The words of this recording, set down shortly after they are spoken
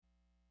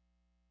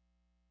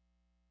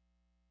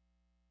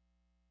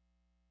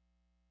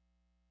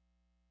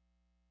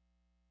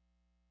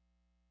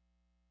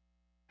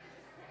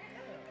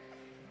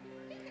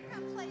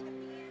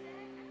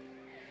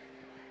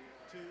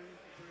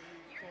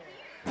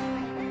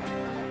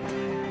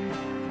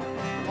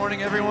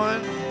morning,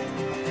 everyone.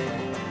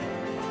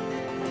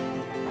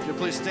 Would you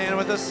please stand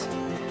with us?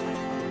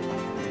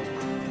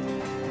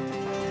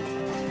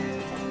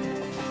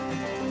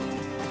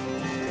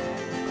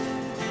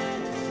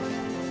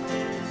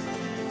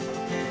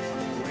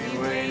 We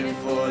waited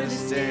for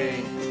this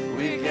day.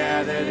 We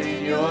gathered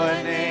in your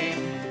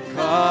name,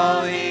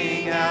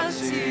 calling out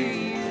to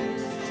you.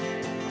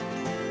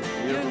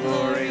 Your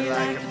glory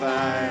like a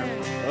fire,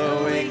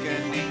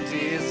 awakening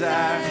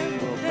desire,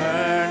 will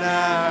burn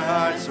our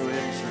hearts with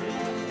truth.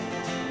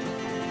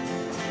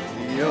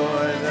 You're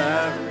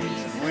the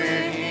reason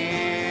we're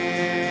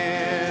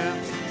here.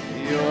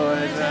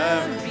 You're the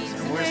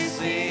reason we're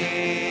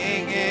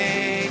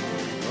singing.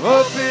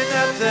 Open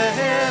up the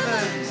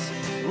heavens,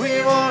 we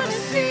want to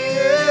see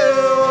you.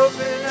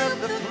 Open up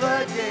the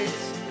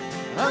floodgates,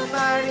 a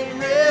mighty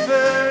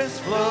rivers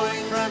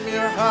flowing from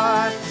your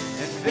heart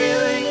and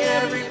filling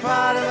every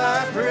part of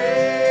our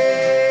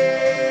praise.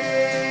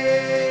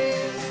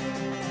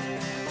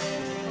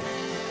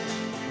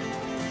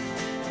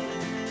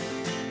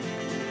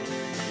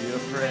 Your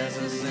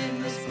presence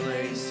in this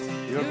place,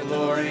 your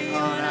glory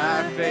on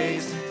our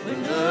face. We're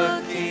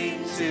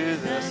looking to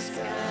the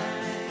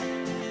sky,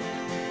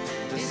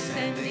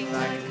 descending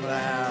like a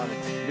cloud.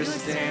 You're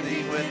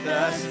standing with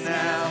us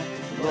now.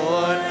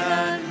 Lord,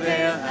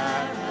 unveil our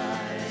eyes.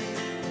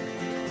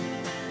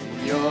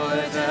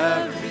 You're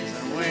the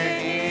reason we're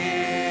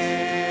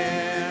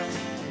here.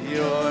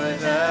 You're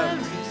the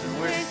reason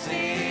we're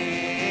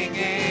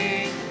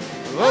singing.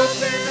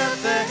 Open up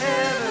the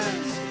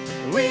heavens,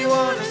 we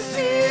want to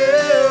see you.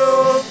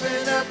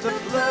 Open up the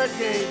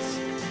floodgates,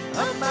 a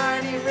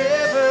mighty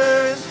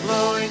rivers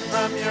flowing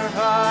from your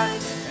heart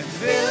and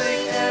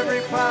filling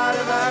every part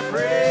of our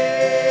praise.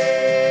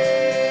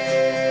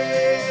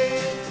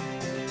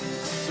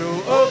 So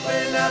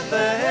open up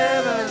the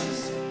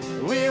heavens,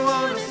 we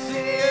want to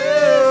see you.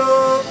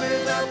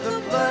 Open up the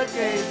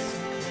floodgates,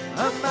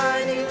 a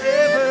mighty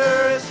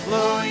rivers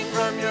flowing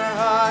from your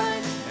heart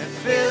and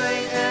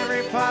filling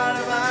every part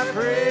of our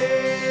praise.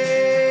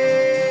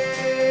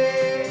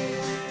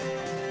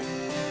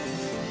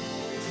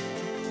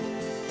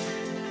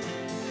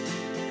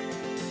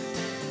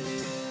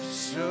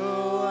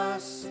 Show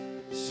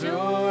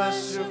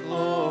us your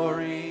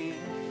glory.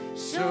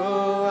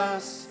 Show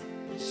us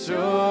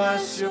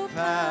your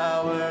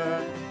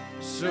power.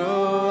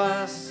 Show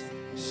us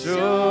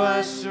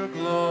your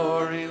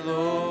glory,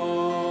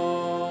 Lord.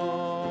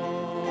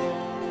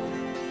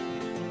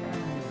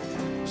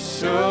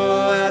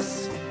 Show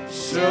us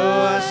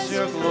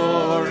your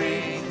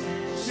glory.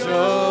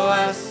 Show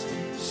us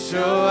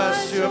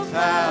your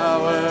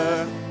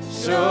power.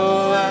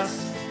 Show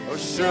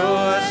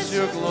us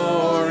your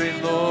glory,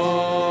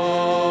 Lord.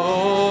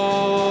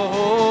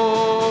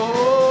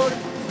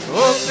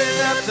 Open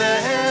up the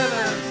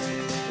heavens,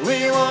 we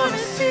want to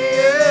see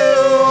you.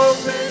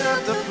 Open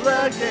up the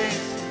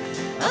floodgates,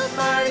 a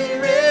mighty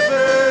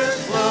rivers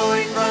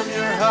flowing from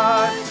your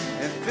heart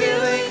and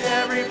filling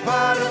every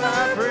part of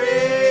our praise.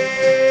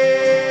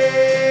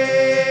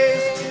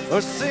 Oh,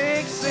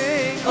 sing,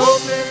 sing,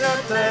 open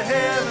up the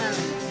heavens,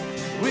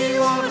 we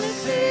want to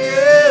see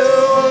you.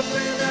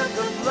 Open up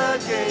the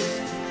floodgates,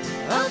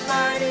 a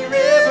mighty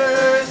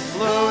rivers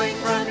flowing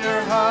from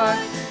your heart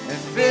and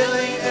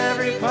filling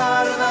every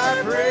part of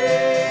our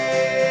praise.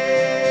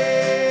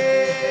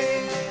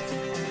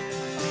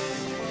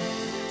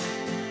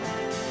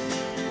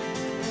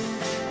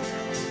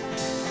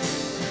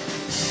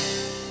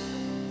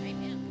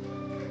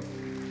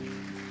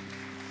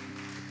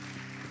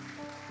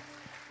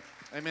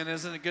 Amen.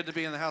 Isn't it good to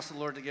be in the house of the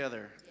Lord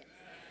together? Yes.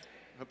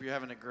 Hope you're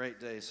having a great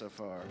day so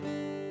far.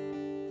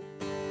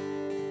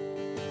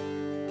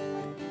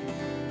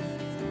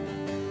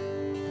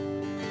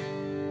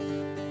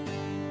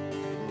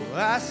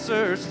 I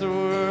searched the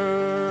world,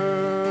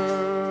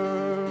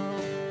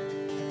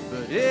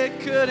 but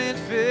it couldn't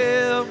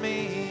fill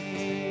me.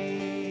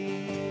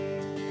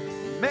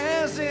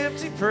 Man's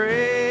empty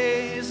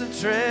praise and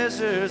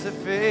treasures that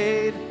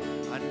fade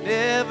are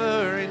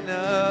never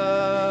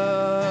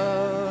enough.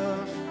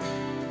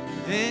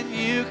 Then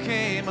you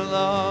came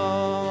along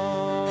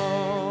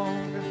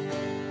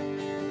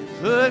and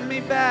put me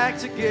back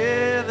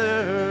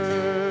together.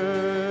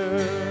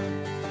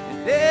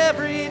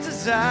 Every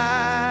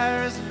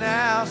desire is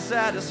now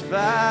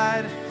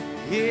satisfied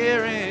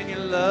here in your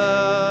love.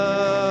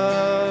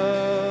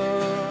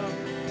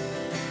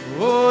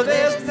 Oh,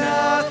 there's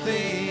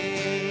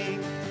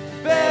nothing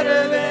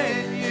better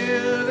than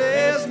you.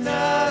 There's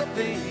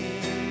nothing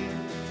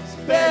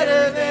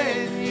better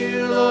than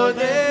you, Lord.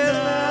 There's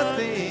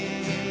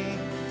nothing.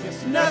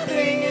 Yes,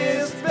 nothing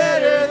is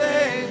better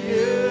than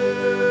you.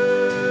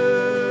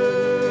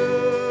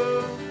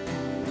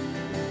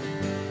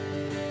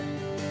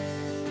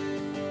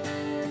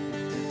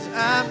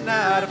 I'm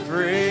not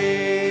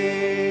afraid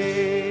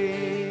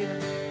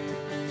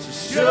to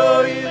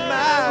show you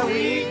my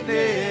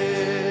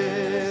weakness,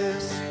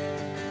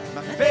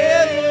 my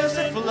failures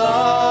and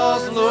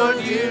flaws. Lord,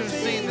 you've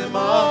seen them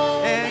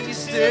all, and you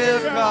still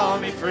call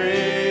me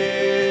friend.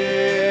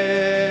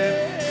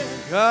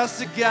 'cause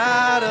the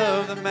God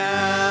of the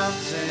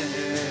mountain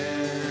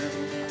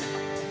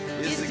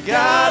is the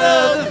God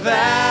of the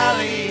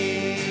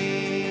valley.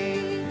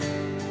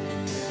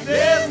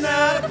 There's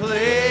not a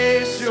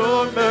place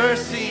your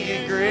mercy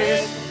and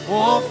grace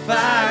won't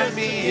find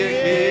me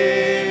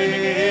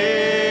again.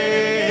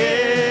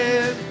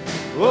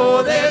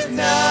 Oh, there's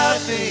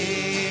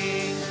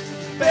nothing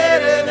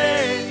better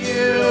than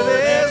you.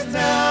 There's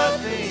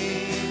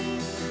nothing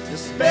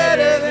that's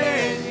better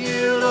than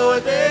you,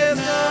 Lord. There's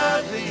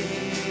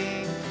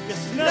nothing,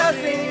 'cause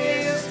nothing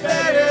is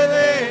better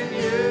than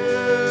you.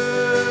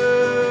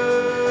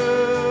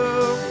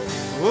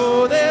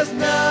 Oh, there's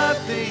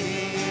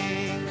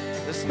nothing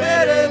that's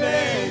better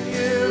than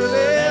you.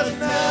 There's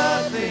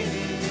nothing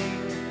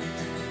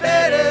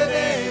better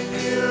than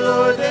you,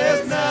 Lord.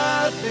 There's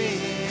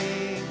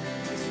nothing,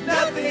 'cause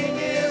nothing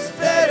is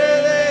better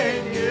than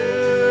you.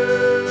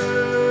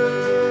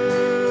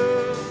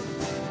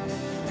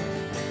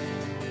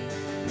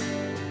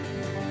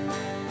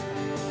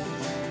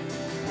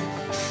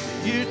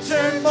 You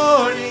turn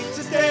mourning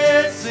to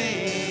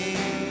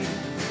dancing.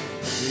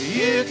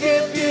 You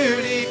give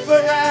beauty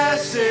for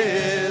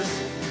ashes.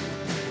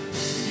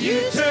 You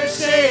turn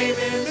shame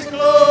into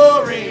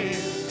glory.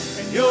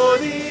 And you're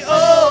the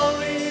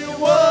only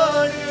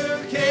one who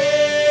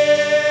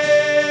can.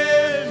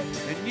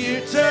 And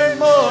you turn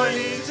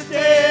mourning to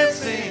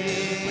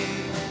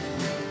dancing.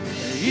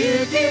 You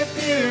give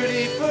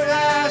beauty for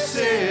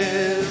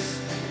ashes.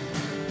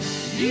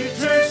 You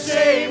turn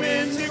shame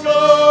into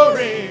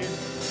glory.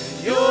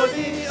 You're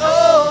the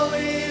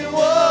only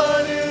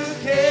one who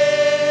can.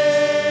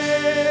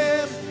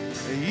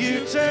 You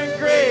turn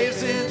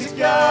graves into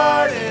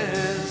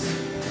gardens.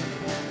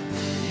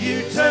 You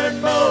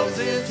turn bones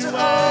into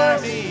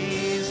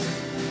armies.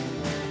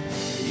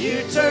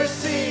 You turn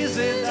seas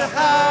into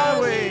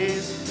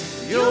highways.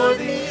 You're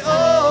the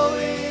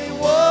only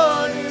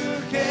one who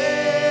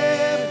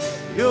can.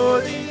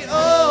 You're the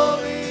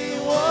only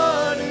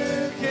one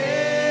who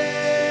can.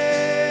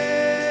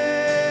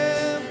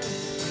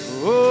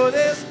 Oh,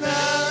 there's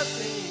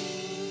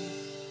nothing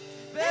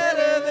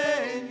better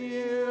than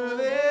you.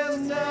 There's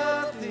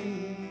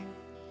nothing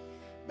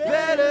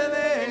better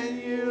than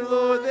you,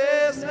 Lord.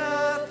 There's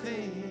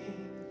nothing.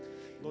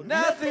 Lord,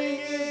 nothing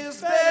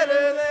is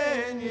better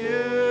than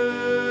you.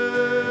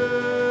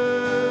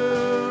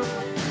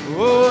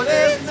 Oh,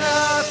 there's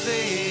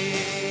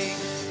nothing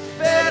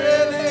better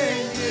than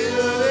you.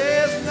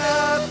 There's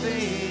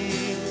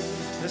nothing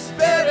that's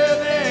better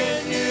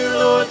than you,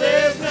 Lord.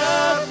 There's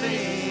nothing.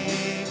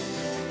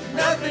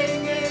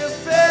 Nothing is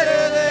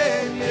better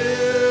than you.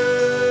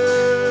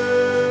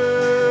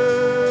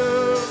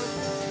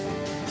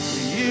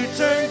 You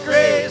turn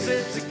graves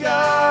into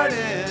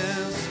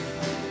gardens.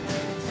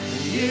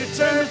 You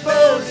turn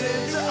foes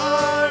into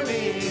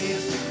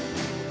armies.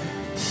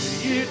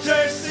 You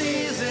turn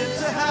seas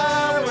into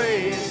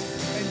highways.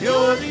 And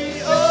you're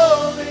the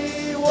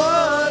only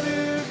one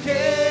who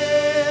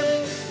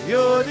can.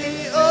 You're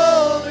the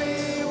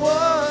only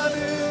one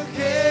who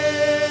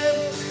can.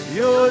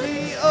 You're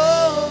the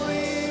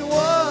only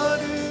one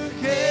who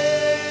can.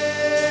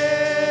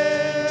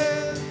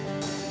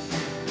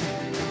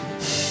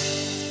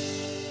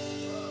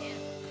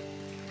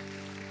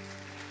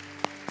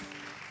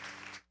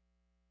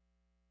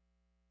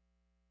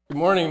 Good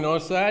morning,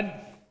 Northside.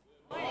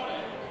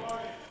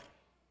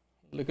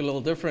 Look a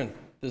little different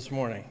this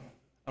morning.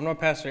 I'm not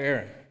Pastor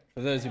Aaron,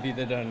 for those of you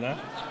that don't know.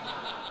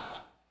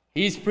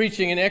 He's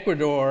preaching in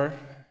Ecuador,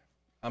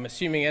 I'm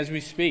assuming as we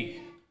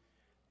speak.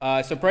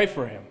 So pray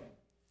for him.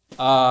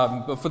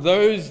 But for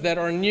those that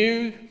are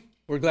new,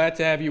 we're glad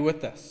to have you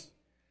with us.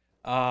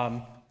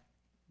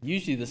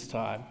 Usually this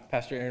time,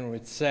 Pastor Aaron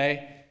would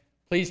say,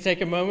 please take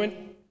a moment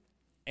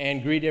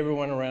and greet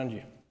everyone around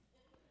you.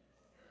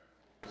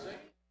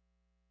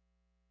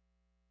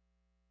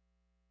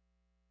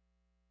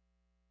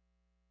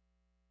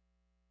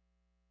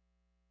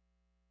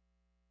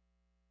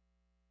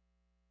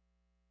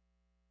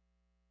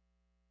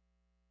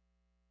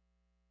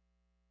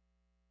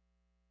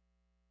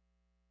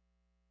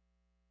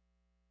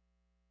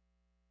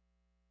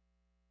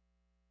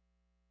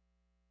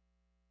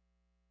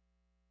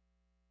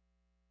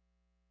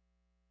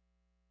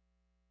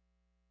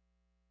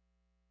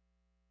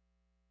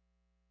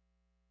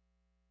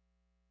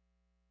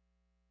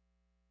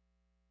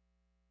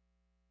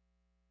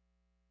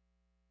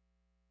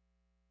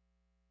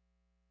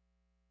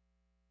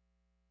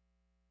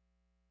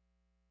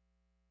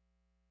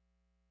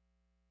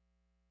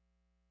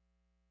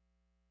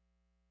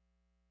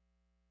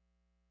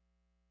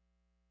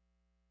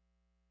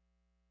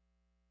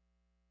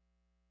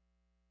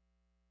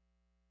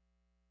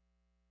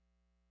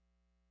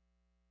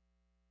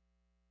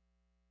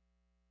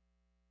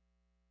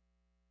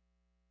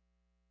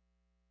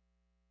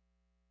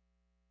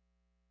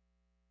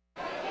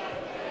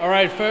 All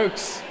right,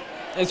 folks,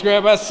 let's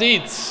grab our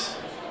seats.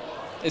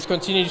 Let's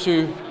continue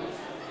to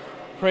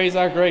praise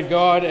our great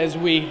God as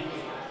we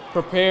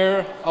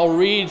prepare. I'll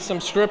read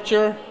some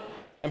scripture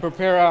and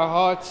prepare our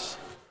hearts.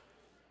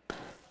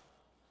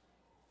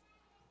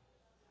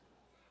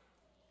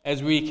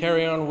 as we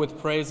carry on with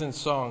praise and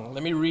song,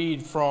 let me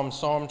read from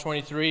Psalm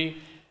 23,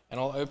 and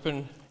I'll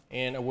open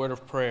in a word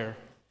of prayer.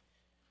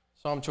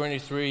 Psalm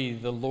 23,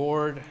 the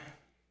Lord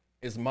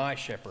is my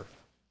shepherd.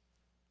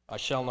 I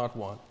shall not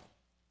want.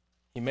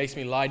 He makes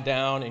me lie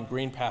down in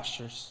green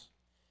pastures.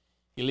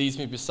 He leads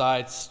me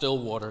beside still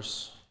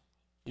waters.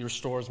 He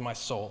restores my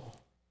soul.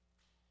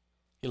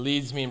 He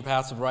leads me in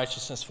paths of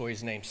righteousness for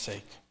his name's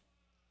sake.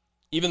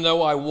 Even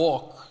though I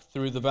walk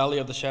through the valley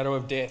of the shadow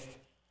of death,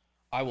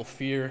 I will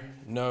fear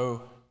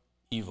no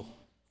evil.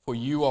 For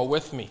you are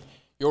with me.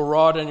 Your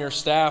rod and your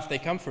staff, they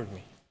comfort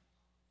me.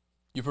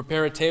 You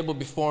prepare a table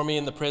before me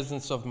in the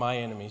presence of my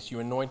enemies. You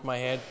anoint my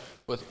head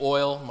with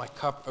oil. My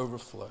cup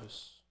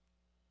overflows.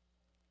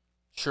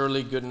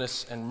 Surely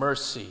goodness and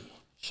mercy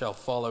shall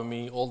follow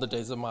me all the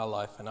days of my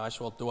life, and I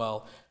shall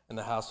dwell in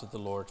the house of the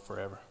Lord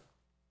forever.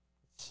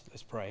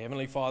 Let's pray.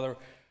 Heavenly Father,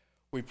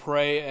 we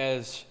pray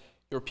as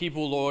your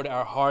people, Lord,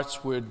 our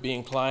hearts would be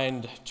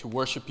inclined to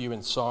worship you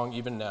in song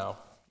even now.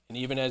 And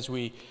even as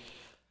we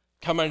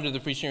come under the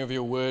preaching of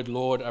your word,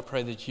 Lord, I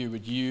pray that you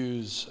would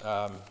use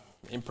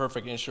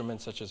imperfect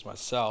instruments such as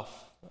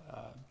myself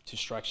to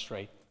strike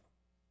straight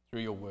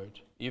through your word.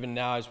 Even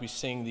now as we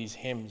sing these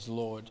hymns,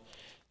 Lord,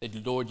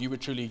 that, Lord, you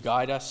would truly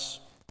guide us,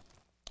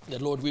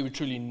 that, Lord, we would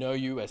truly know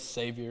you as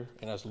Savior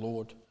and as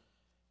Lord.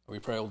 We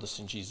pray all this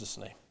in Jesus'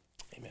 name.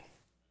 Amen.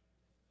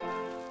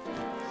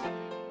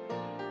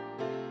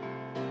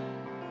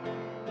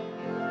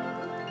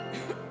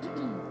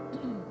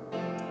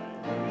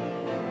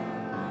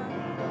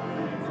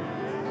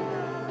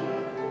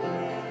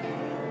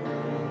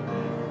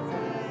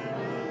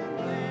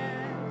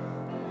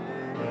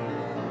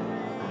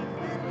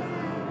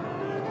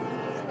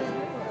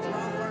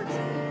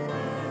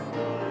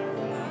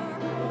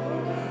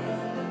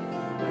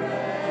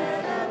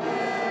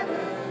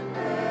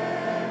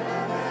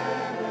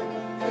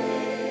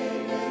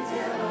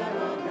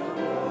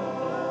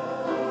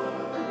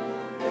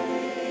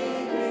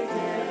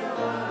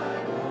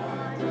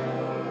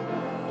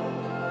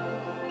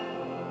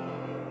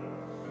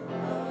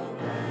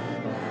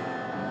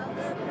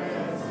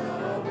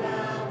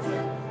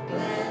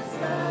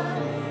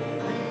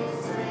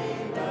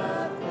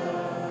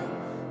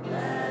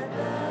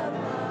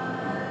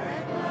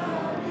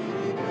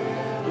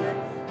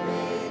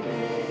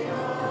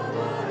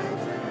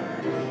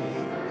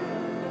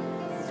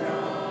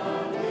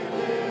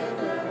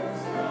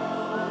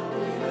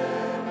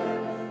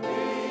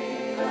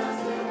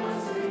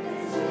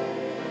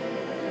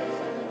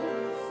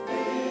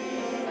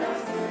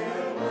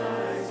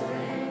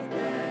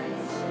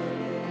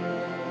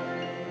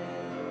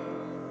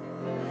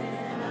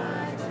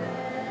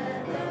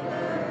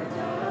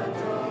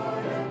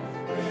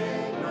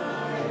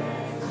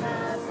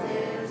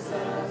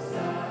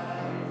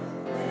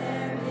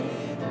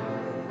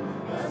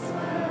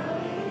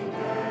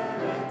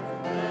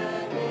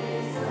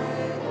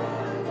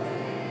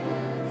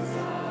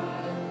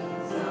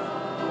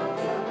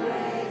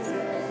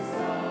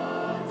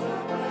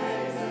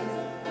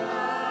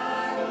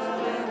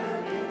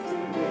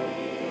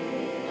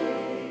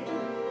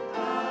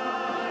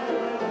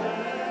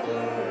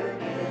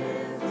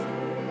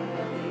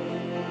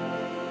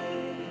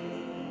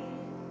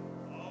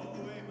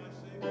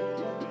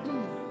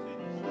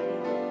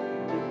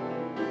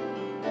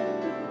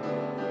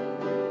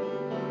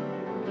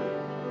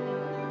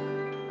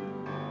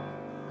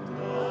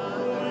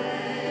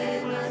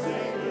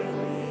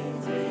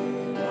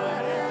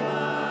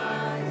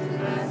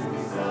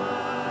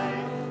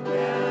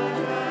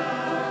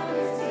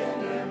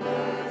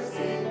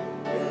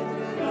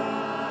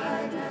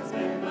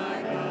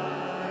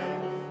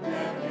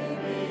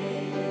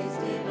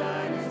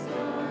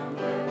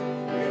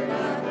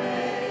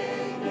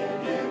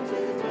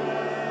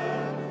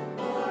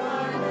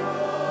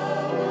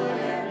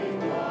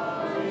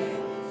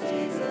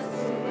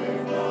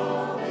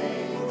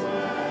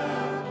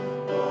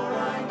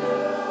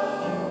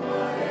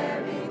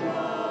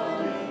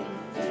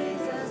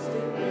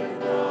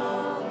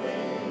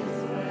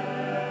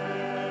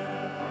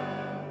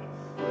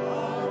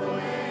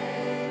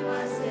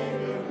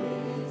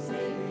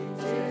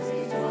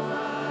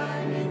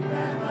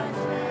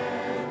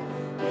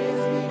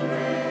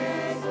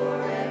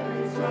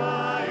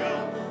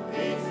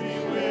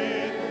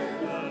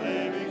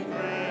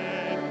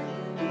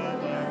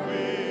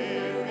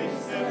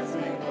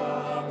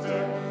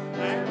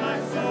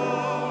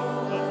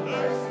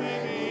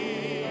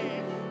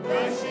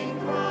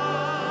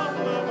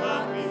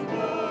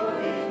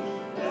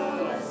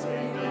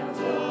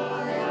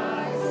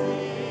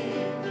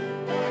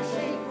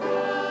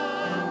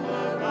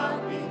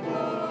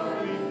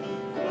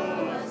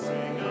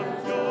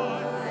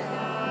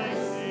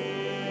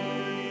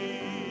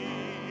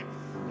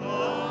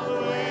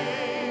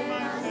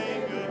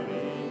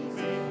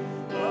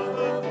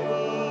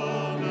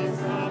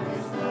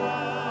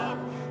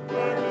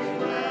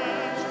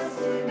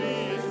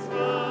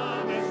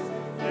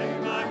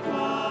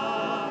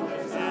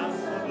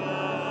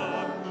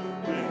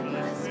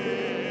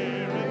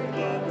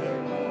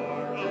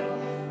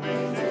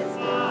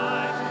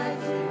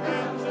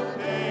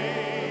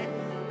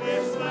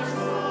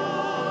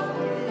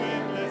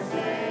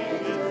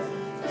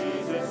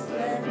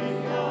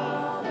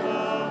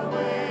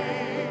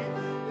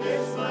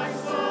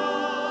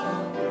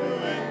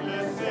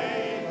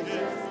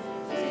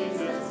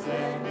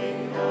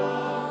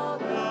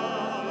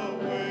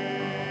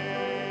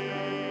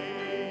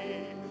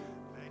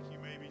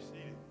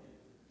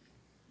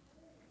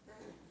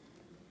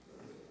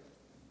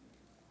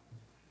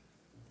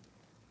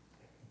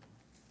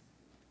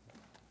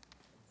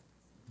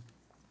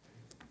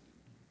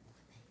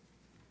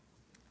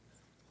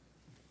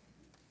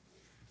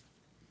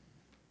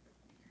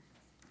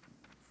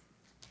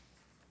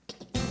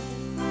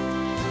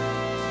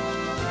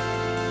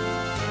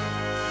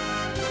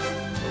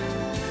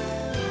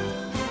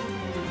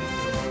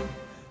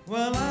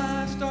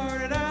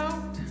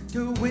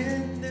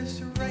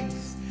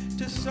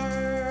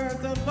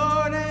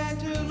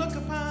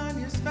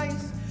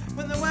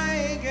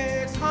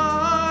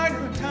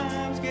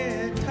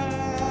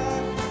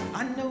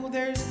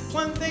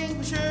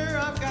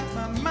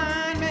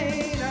 mind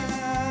made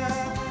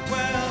up.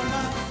 Well,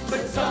 my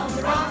foot's on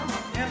the rock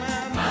and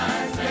my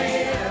mind's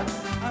made up.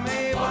 I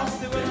may walk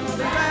through a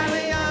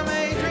valley, I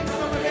may drink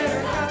from a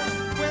bitter cup.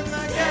 When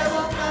the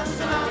devil comes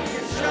along,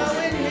 you're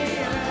showing me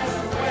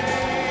another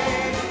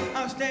way.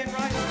 I'll stand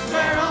right,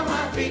 swear on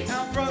my feet,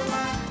 I'll throw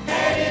my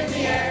head in the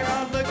air,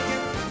 I'll look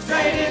him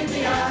straight in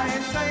the eye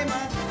and say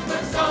my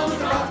foot's on the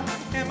rock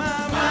and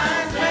my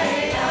mind's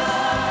made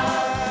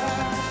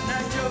up.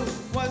 Now Job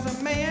was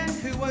a man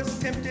who was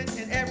tempted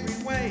in every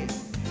way.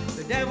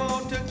 The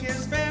devil took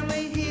his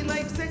family, he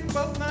lay sick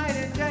both night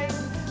and day.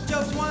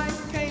 Job's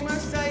wife came a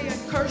saying,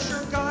 curse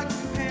your God,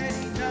 you had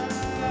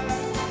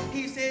enough.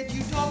 He said,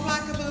 you talk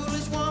like a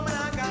foolish woman,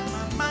 I got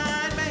my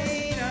mind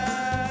made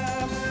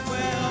up.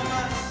 Well,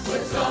 my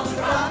foot's on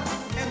the rock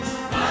and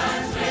my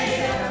mind's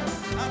made up.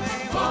 I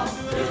may walk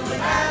through the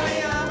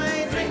valley, I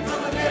may drink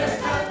from a bitter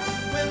cup.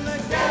 When the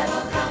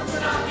devil comes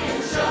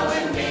knocking,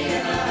 showing me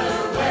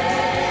another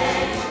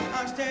way.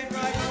 I'll stand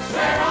right,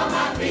 swear on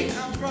my feet,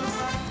 I'll throw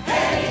my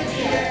head in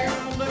the air,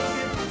 I'll look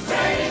him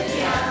straight in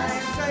the eye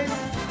and say my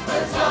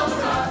foot's on the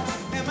rock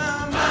and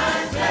my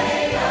mind's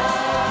made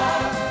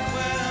up.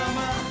 Well,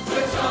 my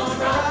foot's on the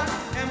rock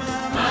and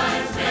my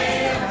mind's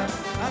made up.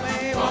 I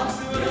may walk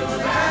through the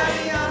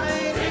valley, I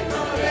may drink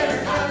from a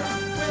bitter cup.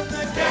 When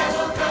the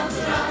devil comes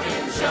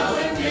knocking,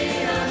 showing me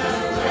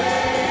another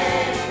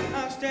way.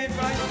 I'll stand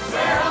right,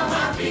 swear on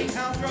my feet,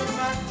 I'll throw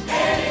my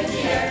head in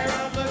the air,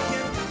 I'll look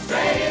him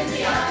straight in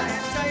the eye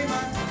and say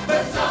my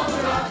foot's on the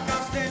rock.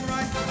 I'll stand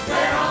right,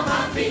 swear on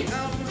my feet,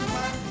 I'll throw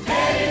my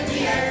head in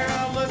the air,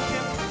 I'll look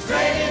him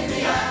straight in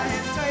the eye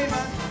and say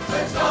my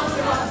foot's on the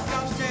rock.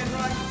 I'll stand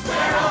right,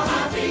 swear on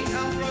my feet,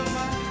 I'll throw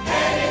my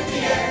head in the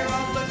air,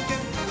 I'll look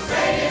him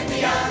straight in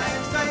the eye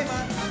and say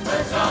my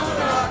foot's on the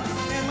rock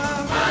and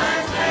my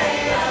mind's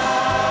made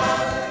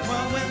up.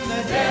 Well, when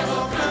the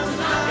devil comes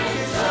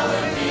knocking,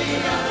 showing me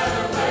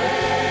another way,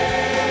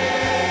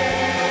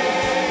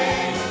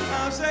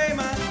 I'll say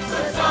my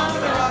foot's on the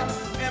rock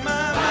and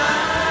my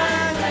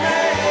mind's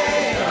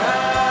made up.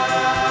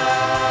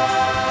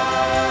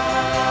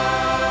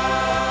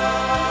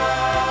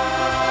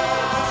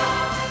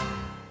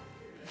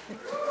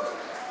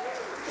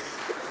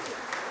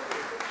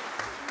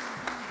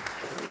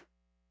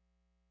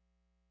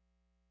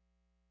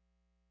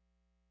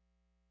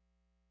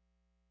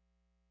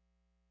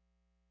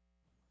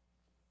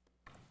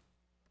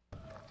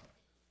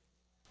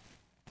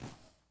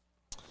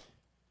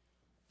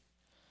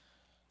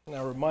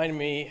 Now, remind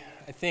me,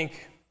 I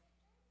think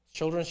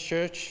children's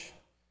church,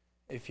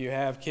 if you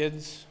have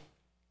kids,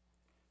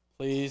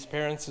 please,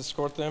 parents,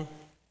 escort them.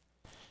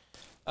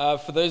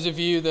 For those of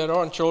you that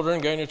aren't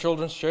children going to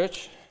children's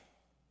church,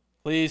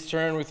 please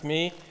turn with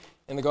me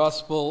in the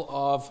Gospel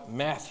of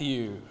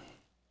Matthew.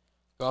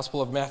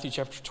 Gospel of Matthew,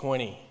 chapter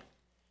 20.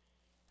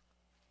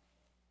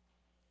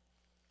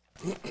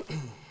 I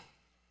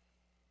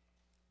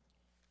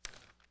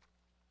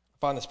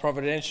find this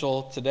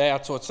providential. Today I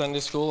taught Sunday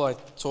school. I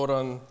taught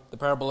on the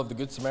parable of the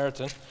Good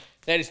Samaritan.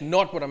 That is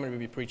not what I'm going to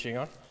be preaching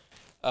on.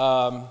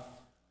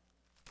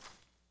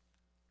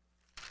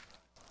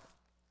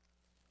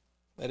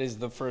 That is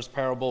the first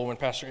parable. When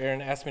Pastor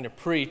Aaron asked me to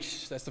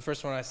preach, that's the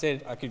first one I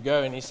said I could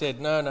go, and he said,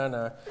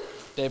 no.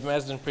 Dave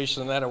Masden preached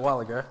on that a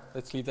while ago.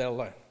 Let's leave that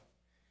alone.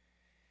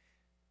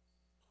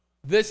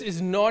 This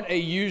is not a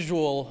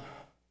usual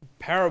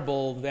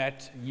parable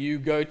that you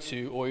go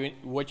to or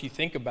what you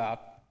think about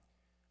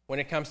when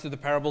it comes to the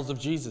parables of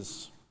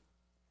Jesus.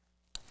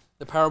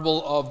 The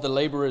parable of the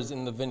laborers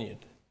in the vineyard.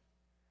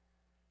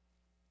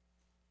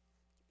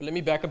 But let me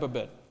back up a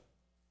bit.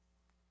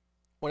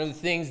 One of the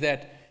things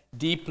that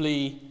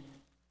deeply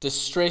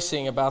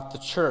distressing about the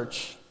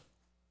church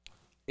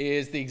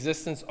is the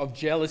existence of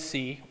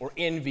jealousy or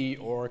envy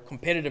or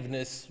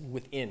competitiveness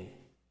within.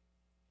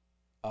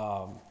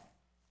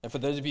 And for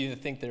those of you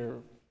that think there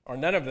are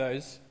none of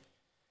those,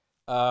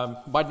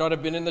 might not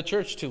have been in the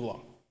church too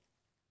long.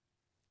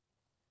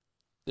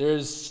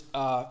 There's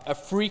a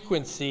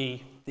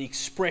frequency, the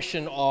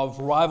expression of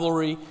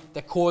rivalry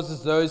that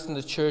causes those in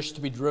the church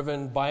to be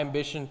driven by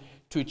ambition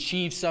to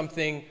achieve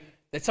something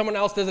that someone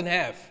else doesn't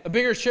have. A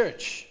bigger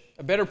church,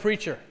 a better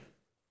preacher,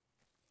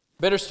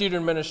 better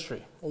student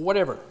ministry, or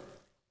whatever.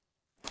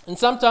 And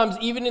sometimes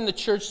even in the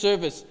church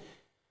service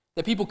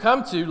that people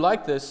come to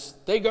like this,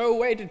 they go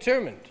away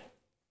determined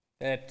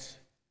that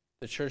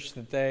the church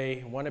that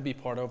they want to be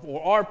part of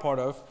or are part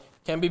of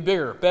can be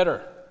bigger,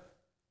 better.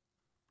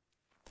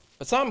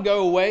 But some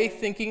go away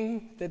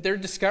thinking that they're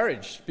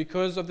discouraged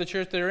because of the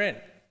church they're in.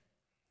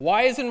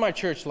 Why isn't my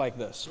church like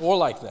this or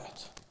like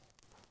that?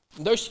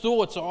 And those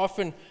thoughts are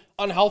often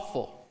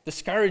unhelpful,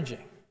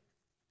 discouraging.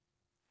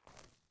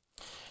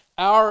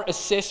 Our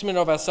assessment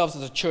of ourselves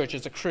as a church,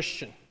 as a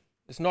Christian,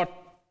 is not,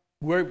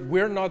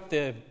 we're not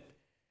the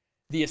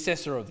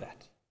assessor of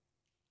that,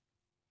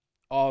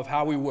 of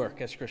how we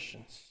work as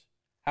Christians,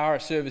 how our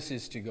service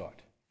is to God.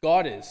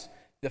 God is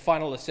the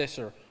final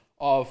assessor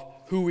of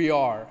who we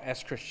are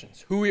as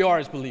Christians, who we are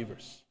as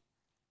believers.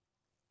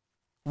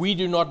 We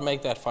do not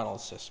make that final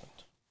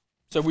assessment.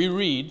 So we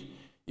read,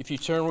 if you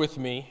turn with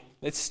me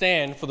Let's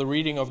stand for the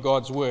reading of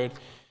God's word.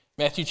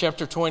 Matthew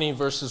chapter 20,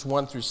 verses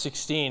 1 through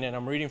 16, and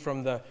I'm reading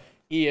from the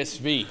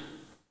ESV.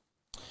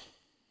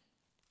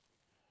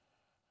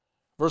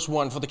 Verse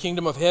 1, "For the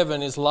kingdom of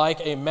heaven is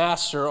like a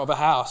master of a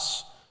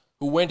house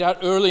who went out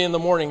early in the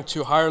morning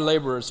to hire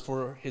laborers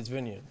for his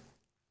vineyard.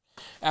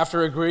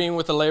 After agreeing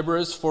with the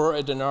laborers for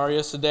a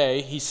denarius a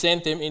day, he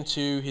sent them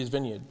into his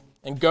vineyard.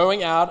 And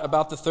going out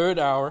about the third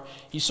hour,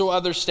 he saw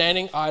others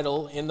standing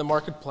idle in the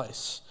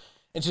marketplace.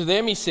 And to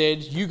them he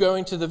said, 'You go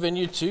into the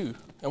vineyard too,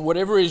 and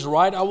whatever is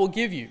right I will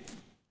give you.'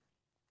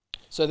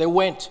 So they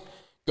went,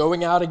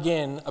 going out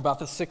again about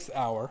the 6th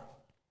hour,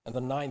 and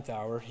the 9th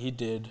hour he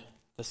did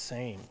the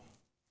same.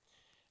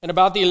 And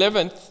about the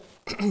 11th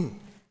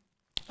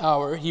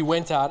hour he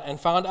went out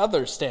and found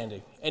others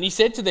standing. And he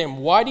said to them,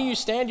 'Why do you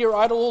stand here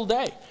idle all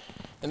day?'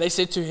 And they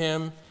said to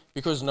him,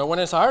 'Because no one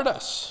has hired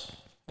us.'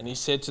 And he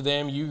said to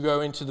them, 'You go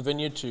into the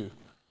vineyard too.'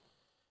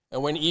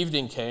 And when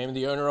evening came,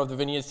 the owner of the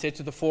vineyard said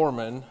to the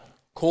foreman,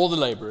 'Call the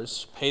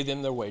laborers, pay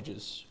them their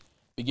wages,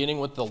 beginning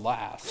with the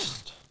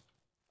last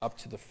up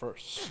to the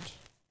first.'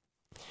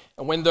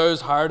 And when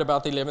those hired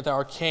about the 11th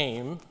hour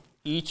came,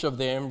 each of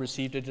them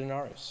received a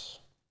denarius.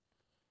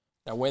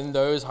 Now when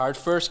those hired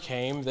first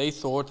came, they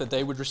thought that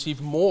they would receive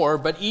more,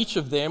 but each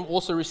of them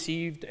also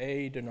received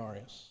a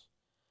denarius.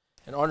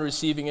 And on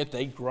receiving it,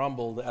 they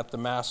grumbled at the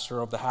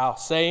master of the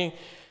house, saying,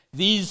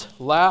 'These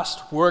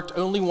last worked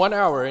only 1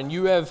 hour, and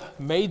you have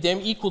made them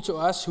equal to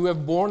us who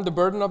have borne the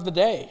burden of the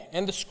day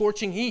and the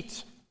scorching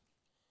heat.'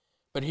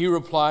 But he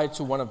replied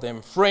to one of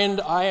them, 'Friend,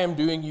 I am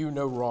doing you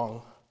no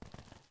wrong.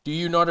 Do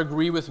you not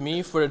agree with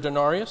me for a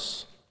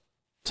denarius?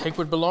 Take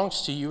what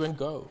belongs to you and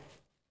go.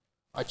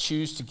 I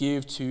choose to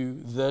give to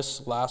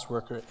this last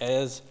worker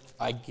as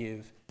I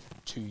give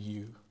to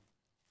you.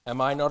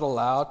 Am I not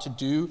allowed to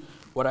do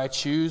what I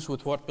choose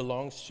with what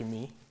belongs to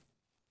me?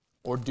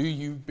 Or do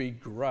you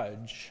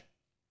begrudge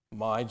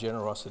my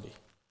generosity?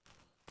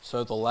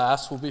 So the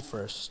last will be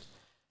first,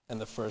 and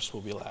the first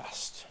will be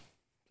last.'"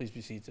 Please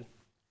be seated.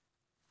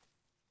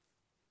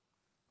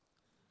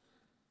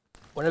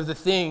 One of the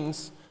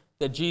things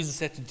that Jesus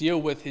had to deal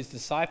with his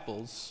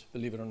disciples,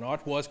 believe it or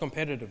not, was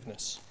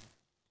competitiveness.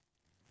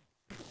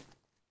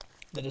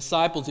 The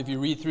disciples, if you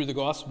read through the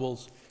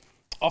Gospels,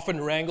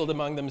 often wrangled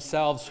among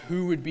themselves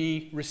who would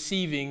be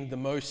receiving the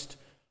most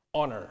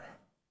honor,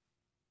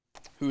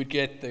 who would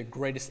get the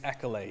greatest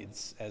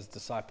accolades as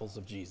disciples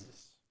of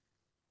Jesus.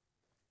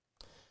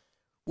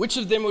 Which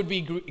of them would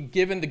be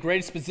given the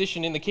greatest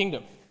position in the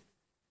kingdom?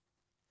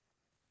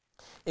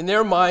 In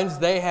their minds,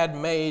 they had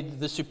made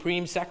the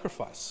supreme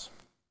sacrifice,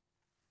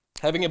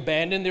 having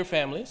abandoned their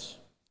families,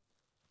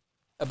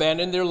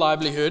 abandoned their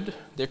livelihood,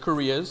 their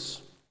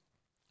careers,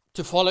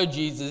 to follow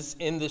Jesus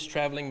in this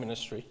traveling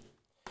ministry,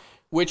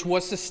 which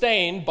was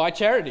sustained by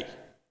charity.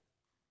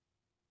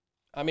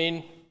 I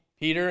mean,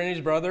 Peter and his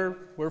brother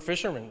were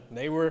fishermen.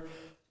 They were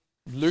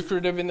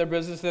lucrative in their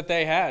business that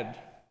they had.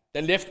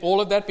 They left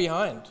all of that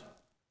behind.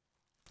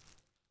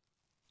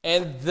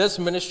 And this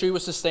ministry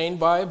was sustained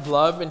by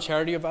love and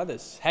charity of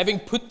others, having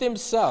put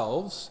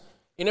themselves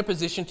in a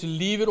position to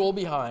leave it all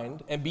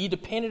behind and be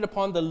dependent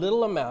upon the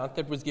little amount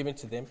that was given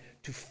to them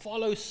to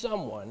follow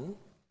someone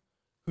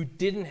who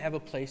didn't have a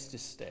place to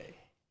stay.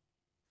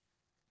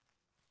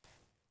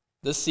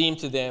 This seemed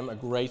to them a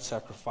great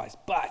sacrifice.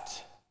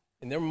 But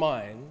in their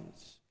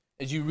minds,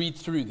 as you read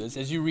through this,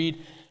 as you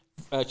read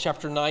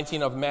chapter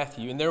 19 of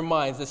Matthew, in their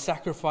minds, the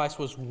sacrifice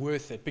was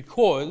worth it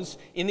because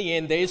in the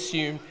end, they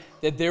assumed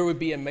that there would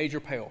be a major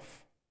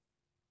payoff.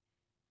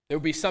 There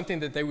would be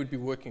something that they would be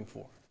working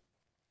for.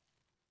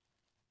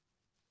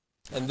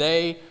 And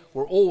they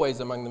were always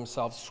among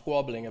themselves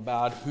squabbling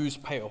about whose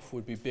payoff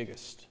would be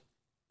biggest.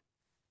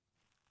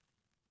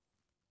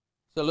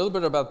 So a little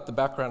bit about the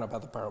background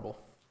about the parable.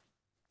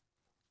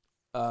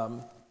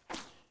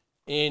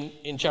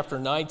 In chapter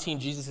 19,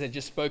 Jesus had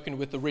just spoken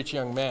with the rich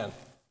young man.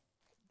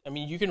 I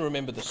mean, you can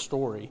remember the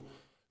story.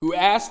 Who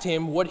asked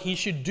him what he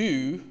should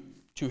do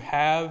to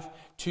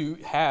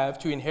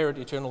inherit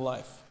eternal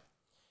life.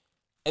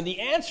 And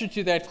the answer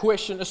to that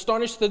question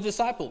astonished the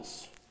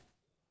disciples.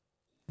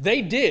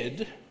 They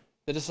did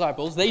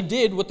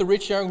what the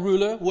rich young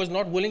ruler was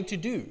not willing to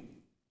do.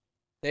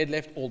 They had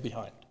left all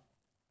behind.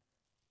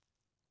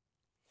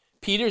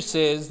 Peter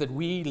says that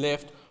we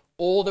left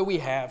all that we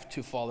have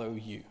to follow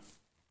you.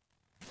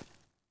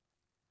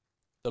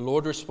 The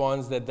Lord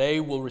responds that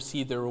they will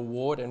receive their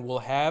reward and will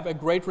have a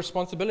great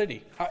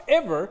responsibility.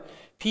 However,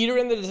 Peter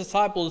and the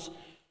disciples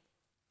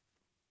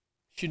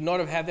should not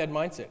have had that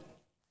mindset.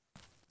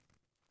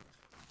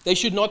 They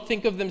should not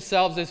think of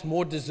themselves as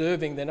more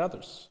deserving than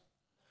others.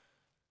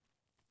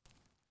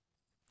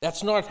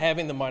 That's not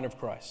having the mind of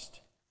Christ.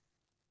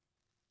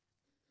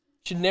 You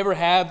should never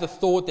have the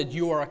thought that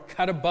you are a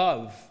cut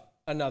above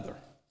another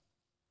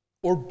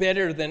or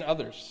better than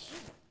others.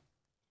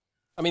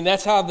 I mean,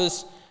 that's how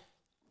this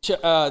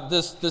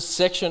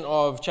section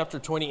of chapter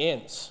 20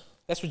 ends.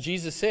 That's what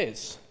Jesus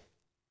says.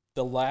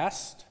 The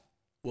last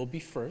will be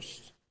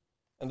first,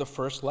 and the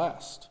first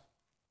last.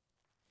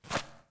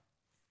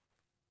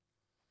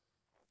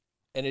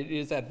 And it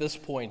is at this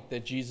point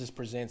that Jesus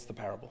presents the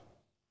parable.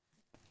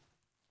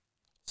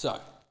 So,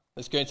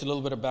 let's go into a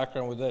little bit of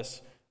background with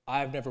this.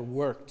 I've never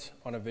worked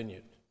on a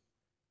vineyard.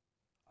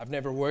 I've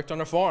never worked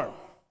on a farm.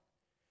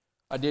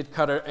 I did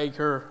cut an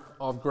acre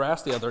of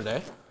grass the other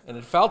day, and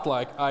it felt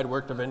like I'd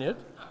worked a vineyard.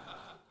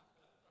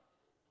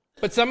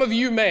 But some of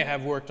you may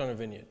have worked on a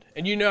vineyard,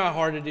 and you know how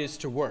hard it is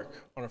to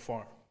work on a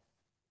farm.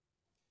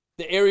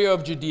 The area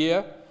of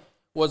Judea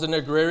was an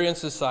agrarian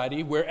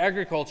society where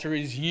agriculture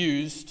is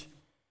used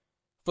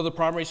for the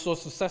primary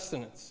source of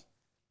sustenance.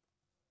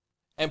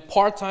 And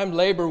part-time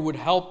labor would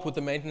help with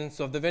the maintenance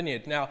of the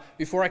vineyard. Now,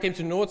 before I came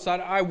to Northside,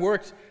 I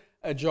worked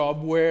a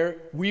job where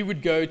we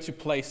would go to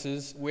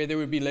places where there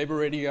would be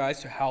labor-ready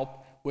guys to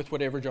help with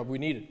whatever job we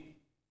needed.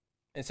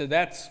 And so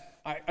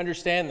I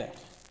understand that.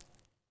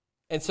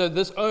 And so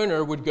this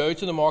owner would go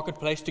to the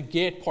marketplace to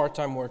get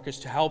part-time workers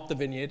to help the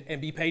vineyard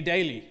and be paid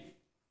daily.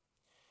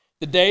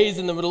 The days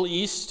in the Middle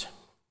East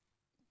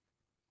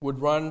would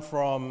run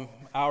from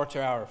hour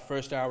to hour,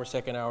 first hour,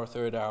 second hour,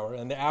 third hour.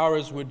 And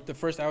the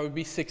first hour would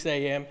be 6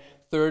 a.m.,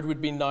 third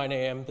would be 9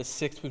 a.m., the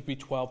sixth would be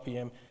 12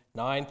 p.m.,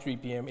 9, 3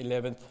 p.m.,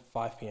 11th,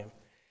 5 p.m.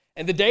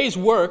 And the day's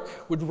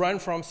work would run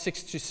from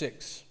 6 to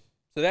 6.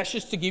 So that's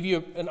just to give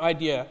you an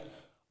idea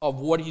of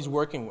what he's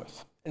working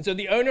with. And so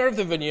the owner of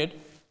the vineyard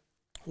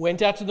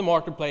went out to the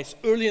marketplace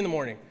early in the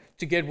morning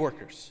to get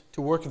workers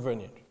to work the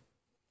vineyard.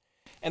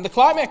 And the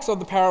climax of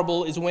the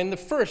parable is when the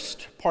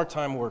first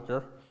part-time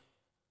worker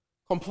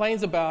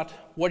complains about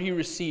what he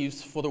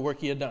receives for the work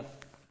he had done.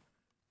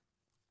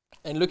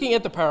 And looking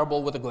at the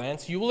parable with a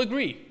glance, you will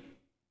agree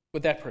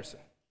with that person.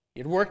 He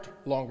had worked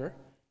longer,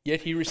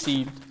 yet he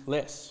received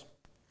less.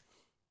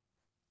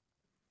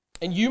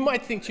 And you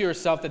might think to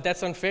yourself that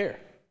that's unfair.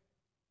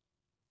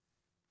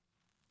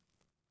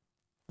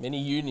 Many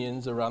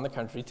unions around the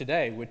country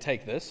today would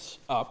take this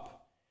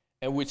up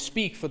and would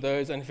speak for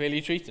those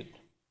unfairly treated.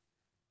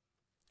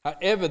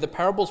 However, the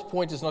parable's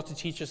point is not to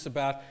teach us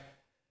about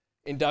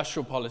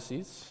industrial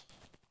policies,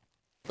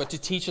 but to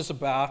teach us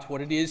about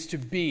what it is to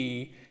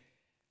be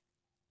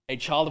a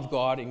child of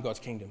God in God's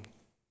kingdom.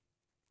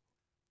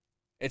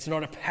 It's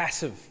not a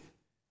passive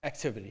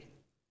activity.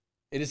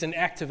 It is an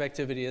active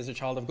activity as a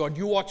child of God.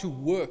 You are to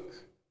work.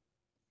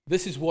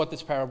 This is what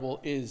this parable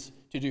is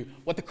to do,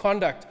 what the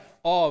conduct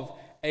of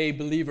a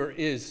believer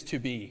is to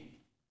be.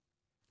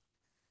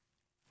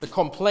 The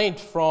complaint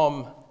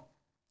from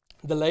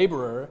the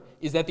laborer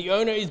is that the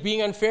owner is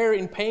being unfair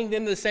in paying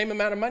them the same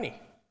amount of money.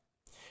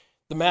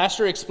 The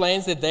master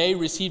explains that they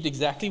received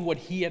exactly what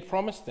he had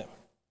promised them.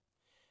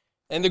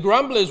 And the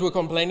grumblers were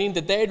complaining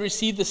that they had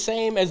received the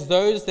same as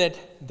those that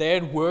they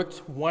had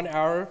worked 1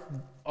 hour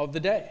of the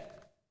day.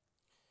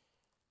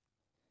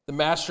 The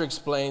master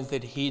explains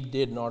that he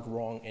did not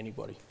wrong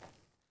anybody.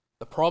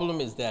 The problem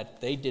is that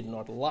they did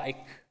not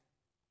like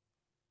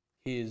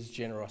his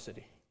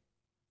generosity.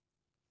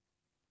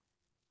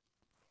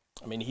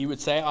 I mean, he would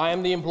say, I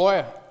am the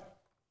employer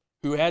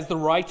who has the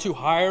right to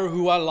hire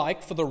who I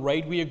like for the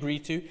rate we agree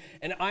to,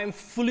 and I am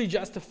fully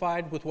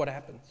justified with what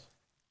happens.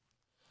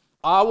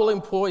 I will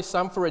employ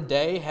some for a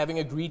day, having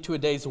agreed to a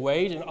day's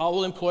wage, and I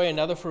will employ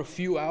another for a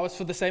few hours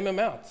for the same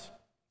amount.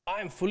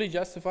 I am fully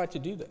justified to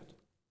do that.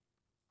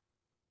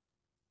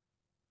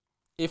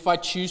 If I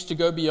choose to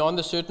go beyond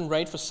a certain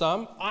rate for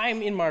some, I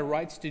am in my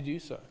rights to do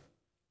so.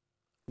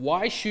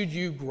 Why should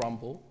you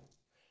grumble?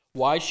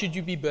 Why should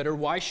you be bitter?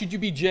 Why should you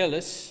be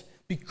jealous?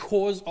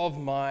 Because of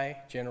my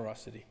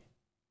generosity.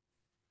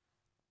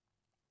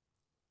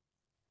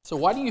 So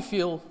why do you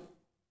feel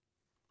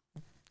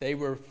they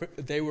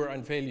were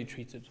unfairly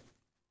treated?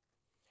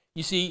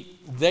 You see,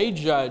 they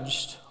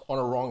judged on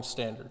a wrong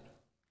standard.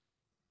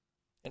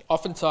 And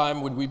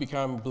oftentimes when we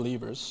become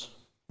believers,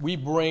 we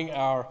bring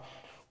our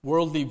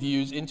worldly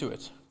views into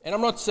it. And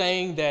I'm not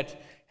saying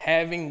that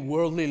having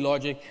worldly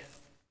logic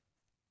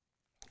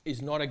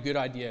is not a good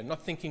idea.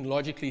 Not thinking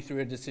logically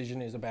through a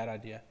decision is a bad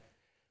idea.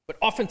 But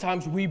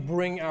oftentimes we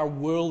bring our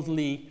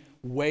worldly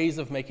ways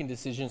of making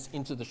decisions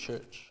into the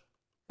church.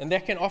 And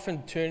that can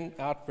often turn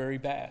out very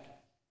bad.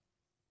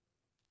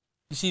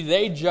 You see,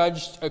 they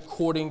judged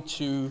according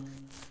to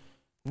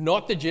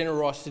not the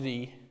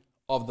generosity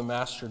of the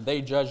master.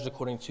 They judged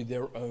according to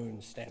their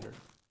own standard.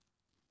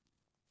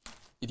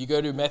 If you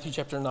go to Matthew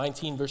chapter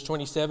 19, verse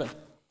 27,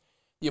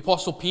 the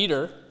Apostle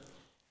Peter,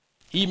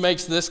 he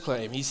makes this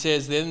claim. He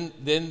says,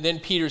 Then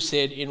Peter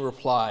said in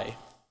reply,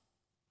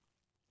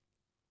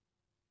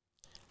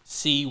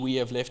 "See, we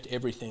have left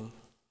everything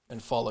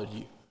and followed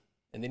you."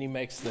 And then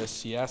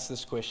he asks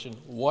this question,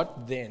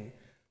 what then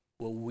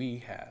will we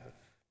have?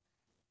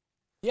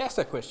 He asks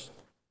that question.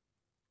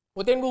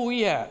 What then will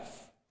we have?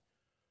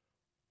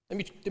 Let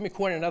me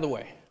coin it another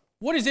way.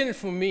 What is in it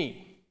for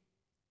me?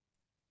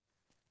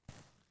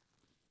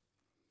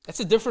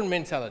 That's a different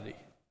mentality.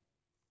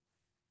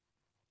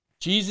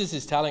 Jesus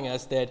is telling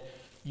us that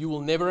you will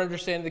never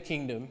understand the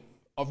kingdom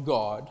of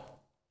God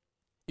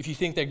if you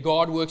think that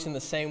God works in the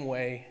same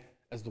way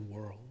as the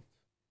world,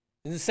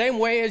 in the same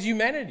way as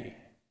humanity.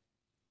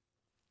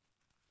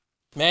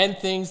 Man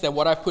thinks that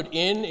what I put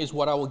in is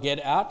what I will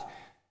get out.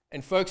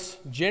 And folks,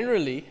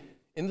 generally,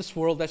 In this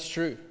world, that's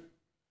true.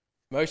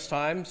 Most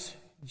times,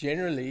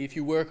 generally, if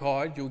you work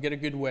hard, you'll get a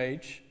good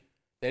wage.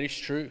 That is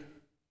true.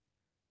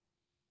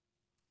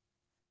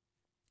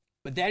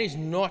 But that is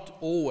not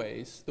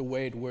always the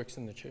way it works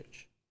in the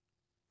church.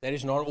 That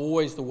is not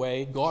always the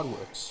way God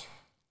works.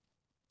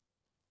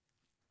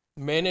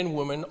 Men and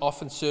women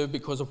often serve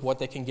because of what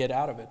they can get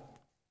out of it.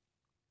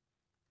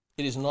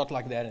 It is not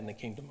like that in the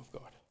kingdom of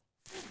God.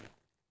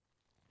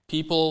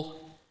 People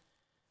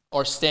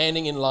are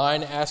standing in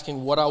line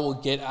asking what I will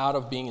get out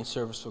of being in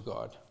service for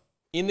God.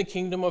 In the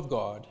kingdom of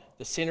God,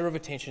 the center of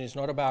attention is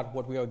not about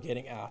what we are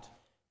getting out,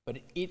 but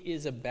it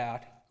is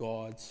about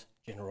God's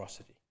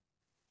generosity.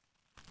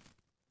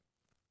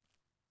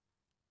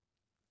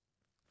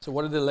 So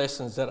what are the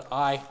lessons that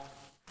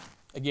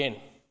again,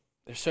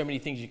 there's so many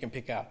things you can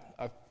pick out.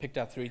 I've picked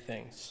out 3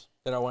 things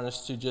that I want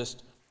us to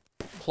just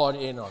plot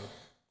in on.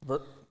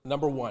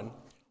 Number 1,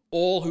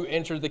 all who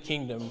enter the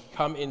kingdom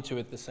come into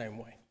it the same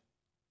way.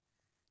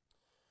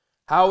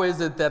 How is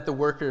it that the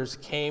workers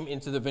came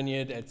into the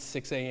vineyard at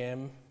 6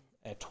 a.m.,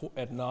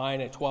 at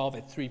 9, at 12,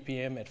 at 3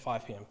 p.m., at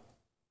 5 p.m.?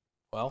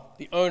 Well,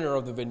 the owner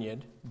of the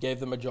vineyard gave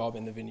them a job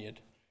in the vineyard,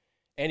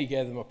 and he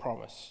gave them a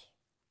promise.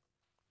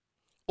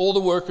 All the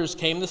workers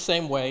came the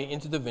same way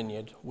into the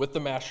vineyard, with the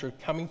master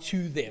coming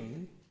to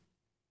them,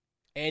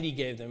 and he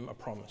gave them a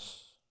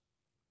promise.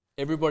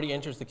 Everybody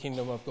enters the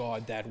kingdom of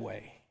God that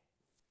way.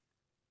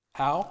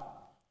 How?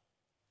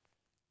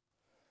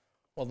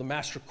 Well, the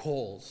master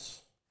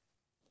calls,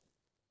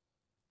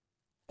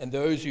 and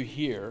those who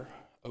hear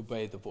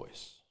obey the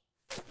voice.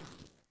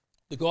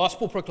 The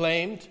gospel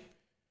proclaimed,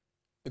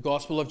 the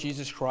gospel of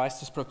Jesus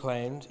Christ is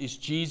proclaimed, is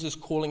Jesus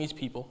calling his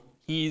people.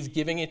 He is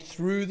giving it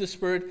through the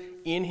Spirit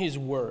in his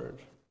word.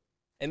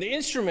 And the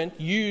instrument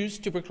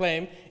used to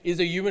proclaim is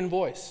a human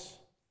voice.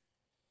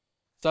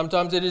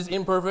 Sometimes it is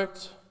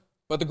imperfect,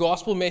 but the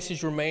gospel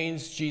message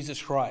remains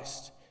Jesus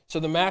Christ. So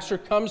the master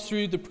comes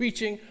through the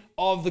preaching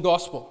of the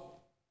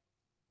gospel.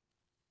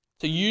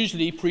 So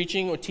usually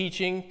preaching or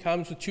teaching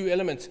comes with 2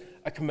 elements,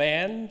 a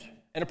command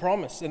and a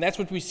promise. And that's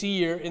what we see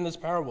here in this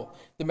parable.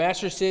 The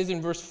master says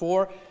in verse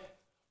 4,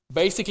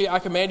 basically, I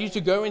command you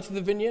to go into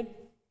the vineyard,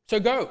 so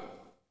go.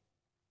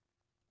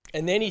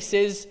 And then he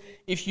says,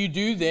 if you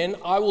do, then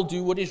I will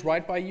do what is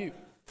right by you.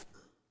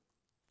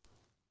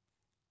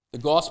 The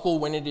gospel,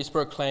 when it is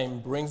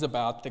proclaimed, brings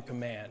about the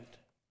command.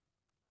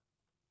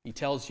 He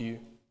tells you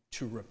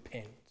to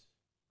repent.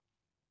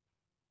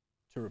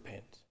 To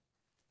repent.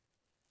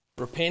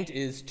 Repent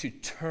is to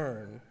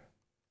turn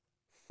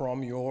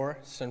from your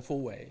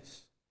sinful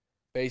ways.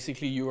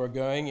 Basically, you are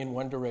going in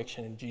one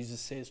direction, and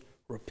Jesus says,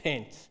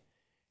 repent.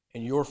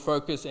 And your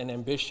focus and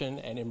ambition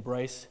and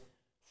embrace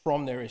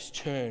from there is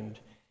turned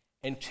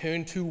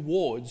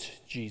towards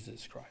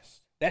Jesus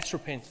Christ. That's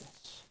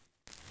repentance.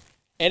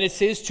 And it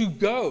says to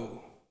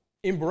go,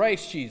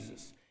 embrace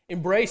Jesus,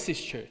 embrace his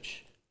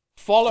church,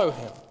 follow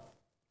him,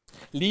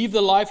 leave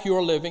the life you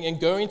are living and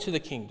go into the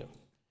kingdom.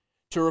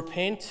 To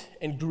repent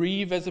and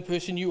grieve as the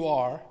person you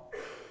are,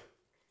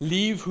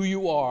 leave who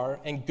you are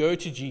and go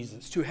to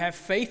Jesus, to have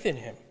faith in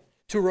him,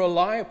 to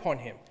rely upon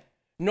him,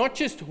 not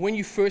just when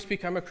you first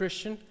become a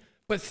Christian,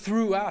 but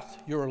throughout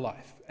your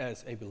life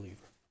as a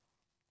believer.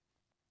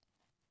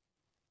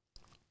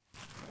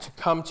 To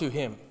come to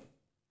him.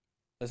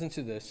 Listen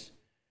to this.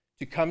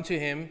 To come to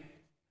him,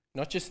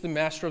 not just the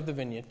master of the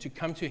vineyard, to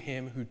come to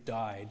him who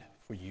died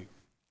for you,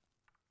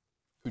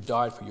 who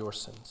died for your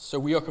sins. So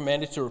we are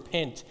commanded to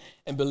repent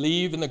and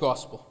believe in the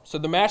gospel. So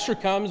the master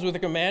comes with a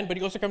command, but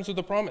he also comes with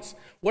a promise.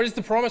 What is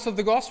the promise of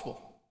the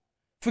gospel?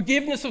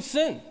 Forgiveness of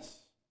sins.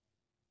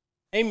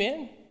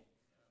 Amen.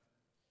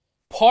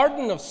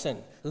 Pardon of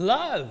sin.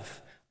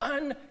 Love.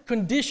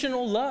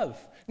 Unconditional love.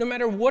 No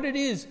matter what it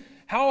is,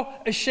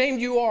 how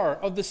ashamed you are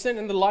of the sin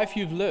and the life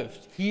you've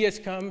lived, he has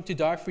come to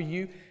die for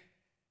you.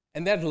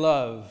 And that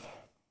love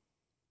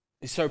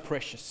is so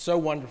precious, so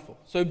wonderful,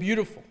 so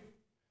beautiful.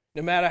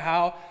 No matter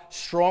how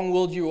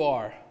strong-willed you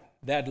are,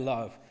 that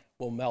love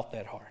will melt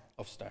that heart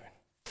of stone.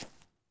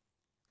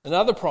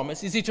 Another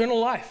promise is eternal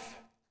life.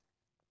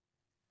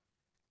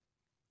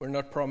 We're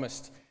not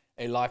promised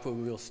a life where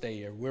we will stay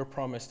here. We're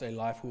promised a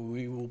life where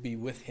we will be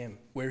with him,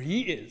 where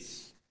he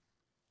is.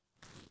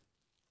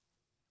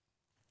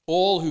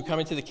 All who come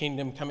into the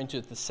kingdom come into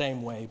it the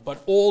same way,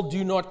 but all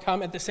do not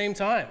come at the same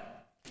time.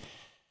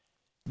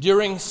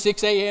 During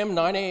 6 a.m.,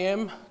 9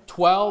 a.m.,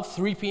 12,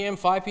 3 p.m.,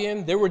 5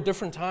 p.m., there were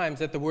different times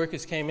that the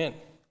workers came in.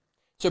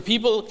 So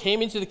people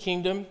came into the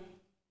kingdom,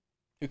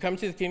 who come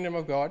to the kingdom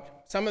of God.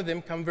 Some of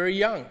them come very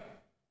young.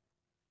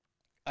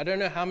 I don't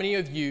know how many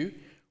of you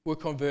were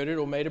converted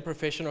or made a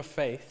profession of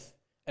faith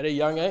at a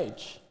young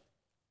age.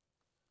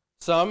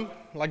 Some,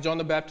 like John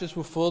the Baptist,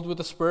 were filled with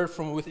the Spirit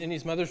from within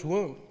his mother's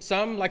womb.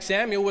 Some, like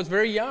Samuel, was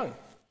very young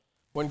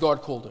when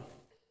God called him.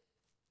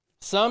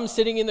 Some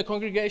sitting in the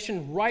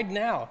congregation right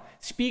now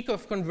speak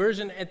of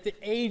conversion at the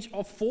age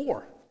of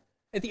 4,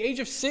 at the age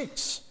of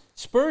 6.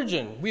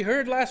 Spurgeon, we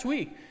heard last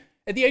week,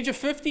 at the age of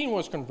 15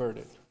 was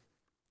converted.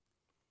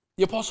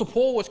 The Apostle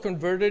Paul was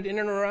converted in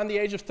and around the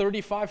age of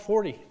 35,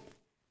 40.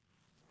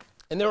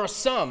 And there are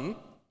some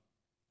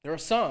There are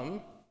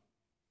some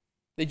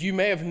that you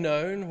may have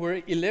known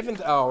were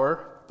 11th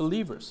hour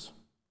believers,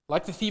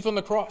 like the thief on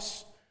the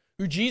cross,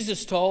 who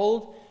Jesus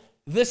told,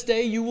 "This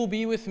day you will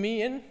be with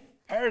me in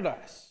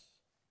paradise."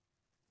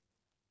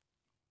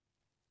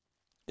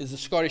 There's a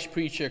Scottish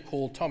preacher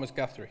called Thomas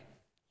Guthrie.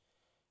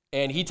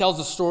 And he tells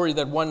a story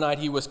that one night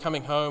he was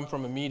coming home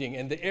from a meeting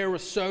and the air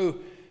was so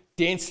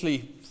densely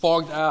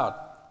fogged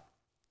out.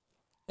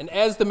 And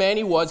as the man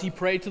he was, he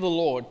prayed to the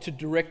Lord to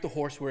direct the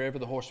horse wherever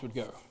the horse would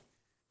go.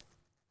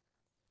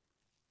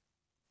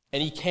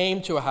 And he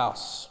came to a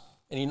house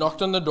and he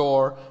knocked on the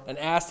door and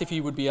asked if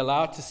he would be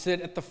allowed to sit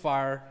at the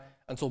fire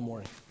until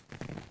morning.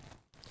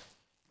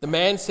 The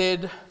man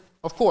said,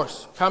 "Of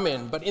course, come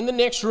in." But in the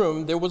next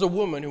room, there was a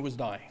woman who was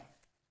dying.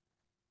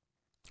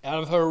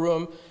 Out of her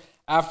room,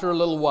 after a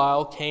little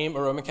while, came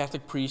a Roman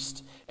Catholic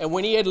priest. And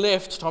when he had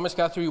left, Thomas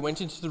Guthrie went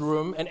into the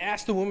room and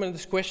asked the woman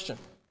this question.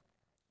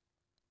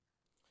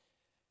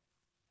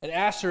 And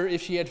asked her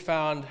if she had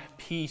found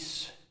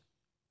peace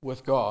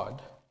with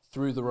God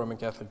through the Roman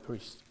Catholic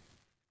priest.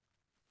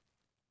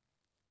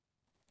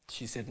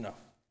 She said no.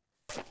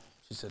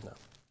 She said no.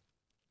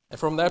 And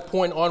from that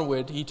point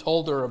onward, he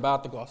told her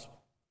about the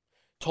gospel.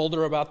 Told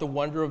her about the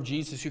wonder of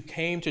Jesus who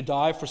came to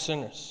die for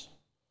sinners.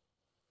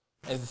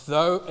 And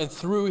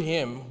through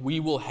him, we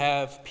will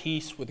have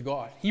peace with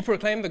God. He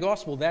proclaimed the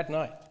gospel that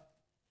night.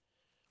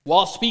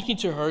 While speaking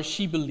to her,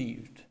 she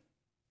believed.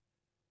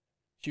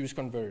 She was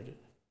converted.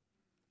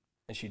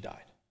 And she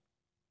died.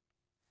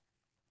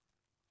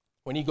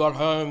 When he got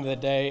home the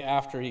day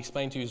after, he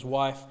explained to his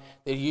wife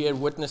that he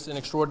had witnessed an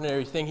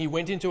extraordinary thing. He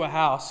went into a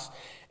house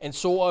and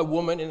saw a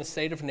woman in a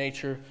state of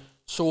nature,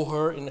 saw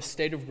her in a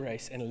state of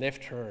grace, and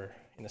left her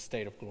in a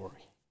state of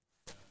glory.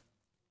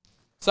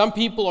 Some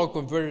people are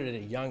converted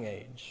at a young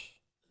age,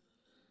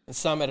 and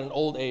some at an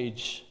old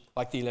age,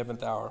 like the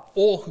 11th hour.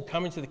 All who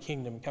come into the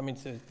kingdom come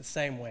into it the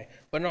same way,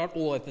 but not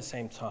all at the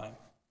same time.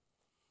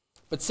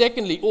 But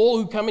secondly, all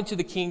who come into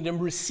the kingdom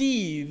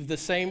receive the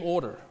same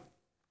order.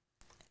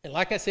 And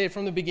like I said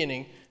from the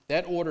beginning,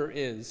 that order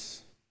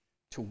is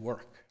to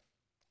work.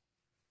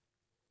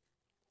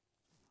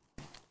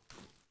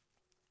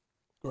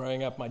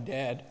 Growing up, my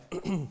dad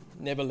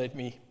never let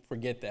me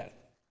forget that.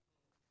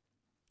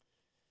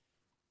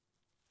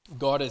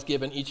 God has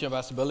given each of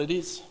us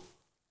abilities,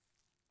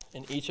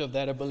 and each of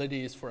that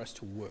ability is for us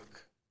to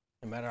work.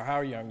 No matter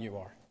how young you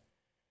are,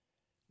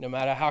 no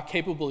matter how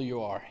capable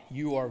you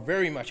are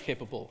very much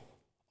capable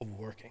of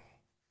working.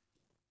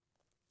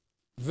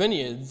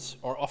 Vineyards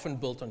are often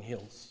built on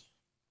hills.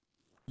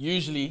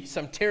 Usually,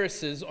 some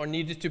terraces are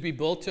needed to be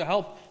built to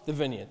help the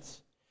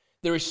vineyards.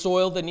 There is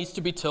soil that needs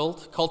to be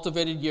tilled,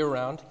 cultivated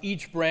year-round.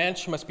 Each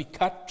branch must be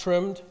cut,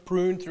 trimmed,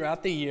 pruned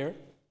throughout the year.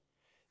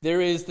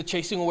 There is the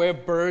chasing away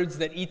of birds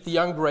that eat the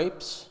young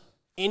grapes.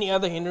 Any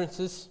other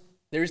hindrances?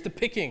 There is the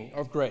picking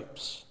of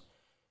grapes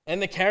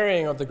and the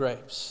carrying of the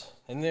grapes.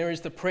 And there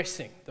is the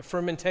pressing, the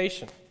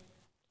fermentation.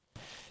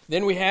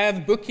 Then we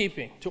have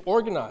bookkeeping to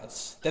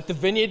organize that the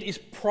vineyard is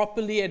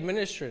properly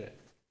administered.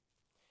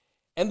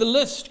 And the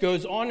list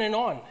goes on and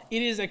on.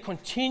 It is a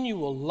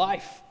continual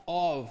life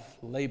of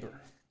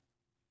labor.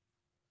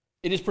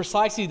 It is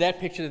precisely that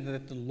picture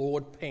that the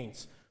Lord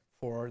paints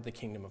for the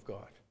kingdom of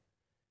God.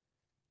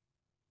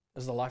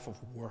 As the life of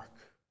work.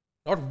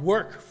 Not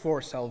work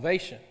for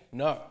salvation,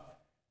 no.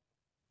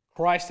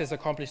 Christ has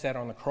accomplished that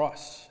on the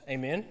cross,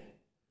 amen?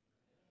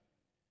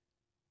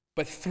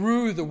 But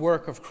through the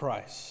work of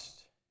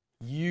Christ,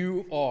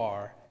 you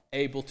are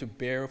able to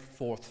bear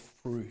forth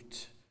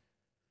fruit.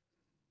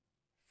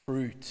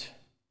 Fruit,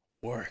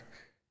 work,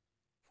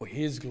 for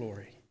His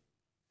glory.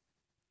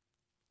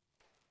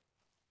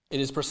 It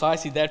is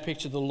precisely that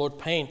picture the Lord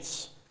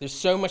paints. There's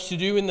so much to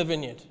do in the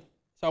vineyard.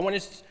 So I want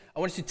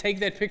us to take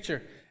that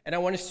picture, and I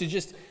want us to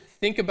just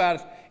think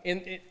about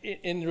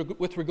it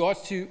with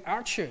regards to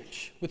our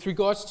church, with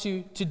regards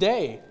to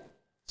today,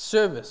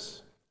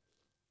 service.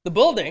 The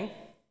building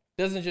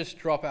doesn't just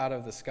drop out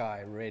of the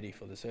sky ready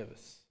for the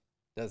service,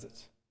 does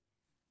it?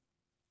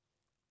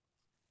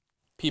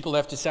 People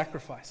have to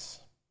sacrifice.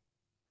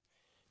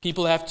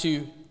 People have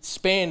to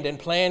spend and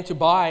plan to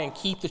buy and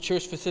keep the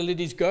church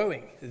facilities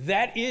going.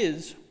 That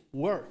is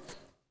work.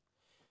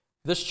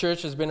 This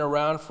church has been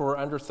around for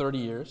under 30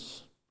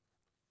 years.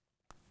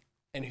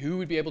 And who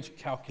would be able to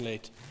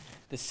calculate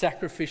the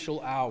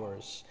sacrificial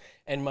hours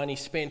and money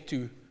spent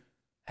to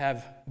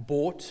have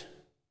bought,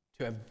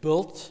 to have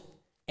built,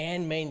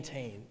 and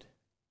maintained?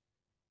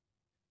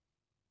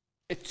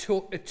 It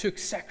took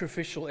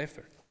sacrificial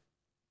effort.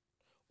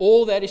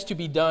 All that is to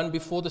be done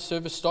before the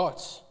service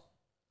starts.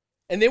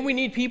 And then we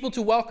need people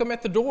to welcome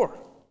at the door.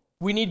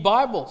 We need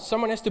Bibles.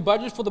 Someone has to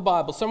budget for the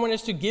Bible. Someone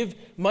has to give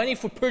money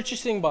for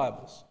purchasing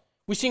Bibles.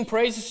 We sing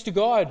praises to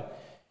God.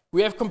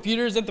 We have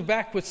computers at the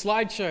back with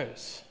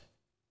slideshows.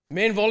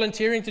 Men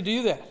volunteering to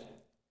do that.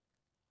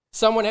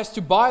 Someone has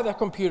to buy that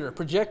computer,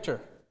 projector.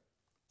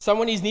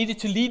 Someone is needed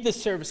to lead the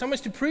service. Someone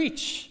has to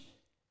preach.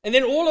 And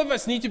then all of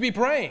us need to be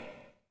praying.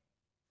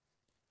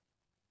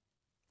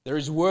 There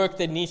is work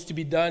that needs to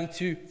be done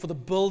for the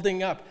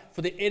building up,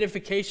 for the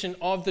edification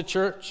of the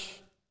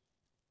church.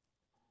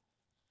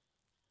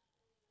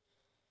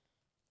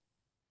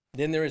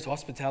 Then there is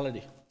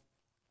hospitality.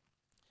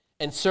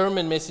 And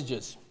sermon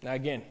messages. Now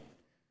again,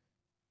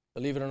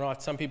 believe it or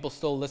not, some people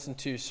still listen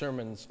to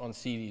sermons on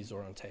CDs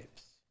or on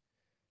tapes.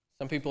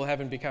 Some people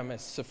haven't become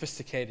as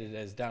sophisticated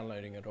as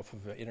downloading it off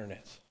of the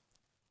internet.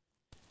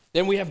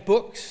 Then we have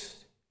books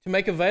to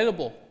make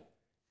available.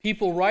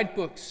 People write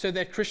books so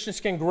that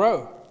Christians can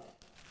grow.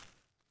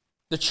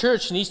 The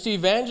church needs to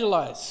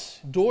evangelize,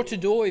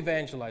 door-to-door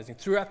evangelizing,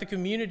 throughout the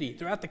community,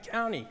 throughout the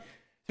county,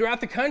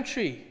 throughout the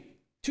country,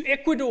 to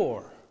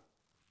Ecuador.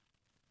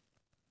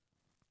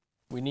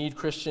 We need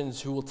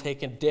Christians who will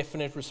take a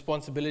definite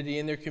responsibility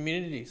in their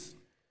communities,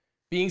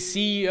 being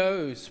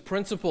CEOs,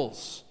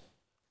 principals,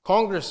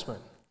 congressmen,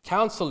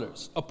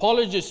 counselors,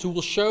 apologists who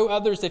will show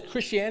others that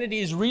Christianity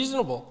is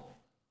reasonable.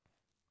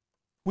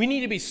 We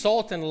need to be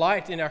salt and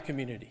light in our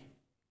community,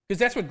 because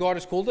that's what God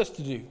has called us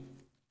to do,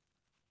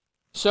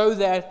 so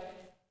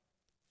that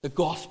the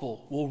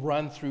gospel will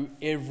run through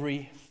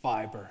every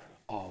fiber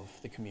of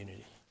the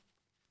community.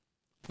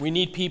 We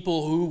need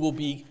people who will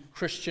be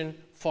Christian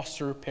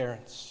foster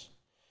parents.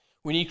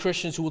 We need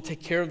Christians who will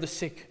take care of the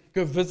sick,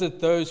 go visit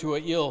those who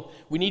are ill.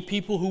 We need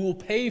people who will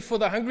pay for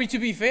the hungry to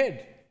be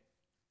fed.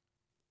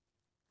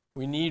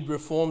 We need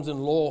reforms in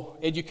law,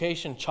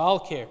 education,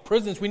 childcare,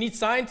 prisons. We need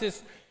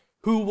scientists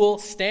who will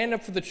stand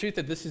up for the truth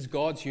that this is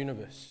God's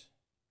universe.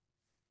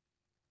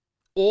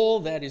 All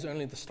that is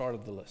only the start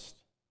of the list.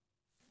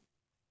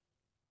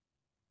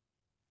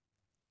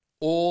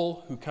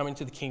 All who come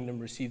into the kingdom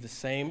receive the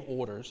same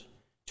orders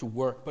to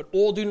work, but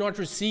all do not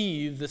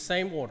receive the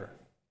same order.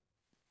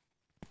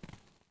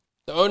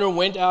 The owner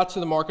went out to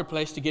the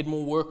marketplace to get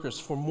more workers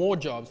for more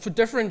jobs, for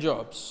different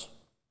jobs.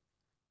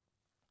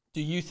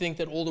 Do you think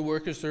that all the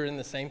workers are in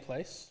the same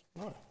place?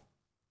 No.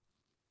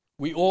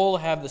 We all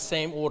have the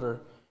same order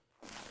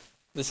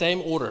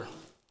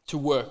to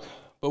work,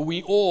 but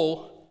we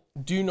all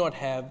do not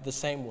have the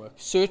same work.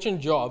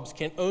 Certain jobs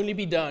can only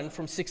be done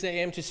from 6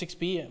 a.m. to 6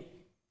 p.m.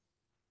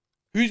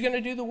 Who's going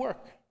to do the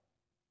work?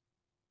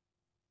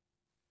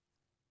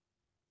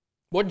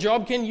 What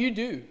job can you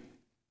do?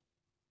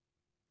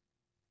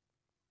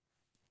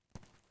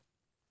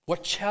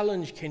 What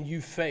challenge can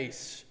you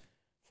face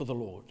for the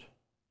Lord?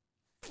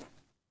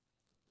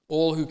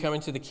 All who come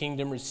into the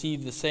kingdom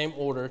receive the same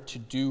order to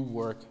do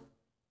work,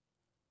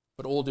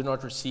 but all do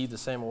not receive the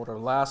same order.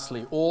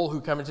 Lastly, all who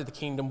come into the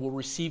kingdom will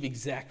receive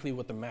exactly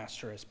what the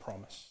Master has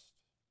promised.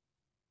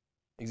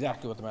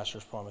 Exactly what the Master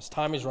has promised.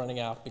 Time is running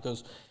out,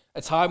 because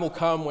a time will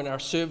come when our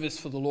service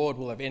for the Lord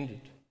will have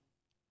ended.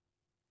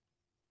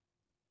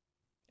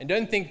 And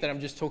don't think that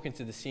I'm just talking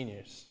to the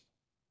seniors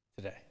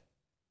today.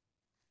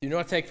 Do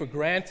not take for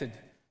granted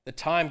the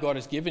time God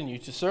has given you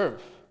to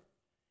serve.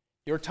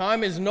 Your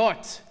time is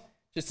not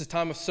just a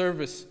time of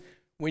service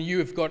when you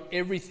have got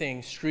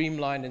everything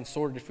streamlined and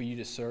sorted for you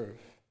to serve.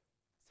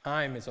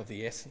 Time is of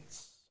the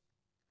essence.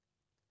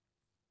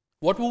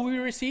 What will we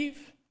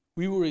receive?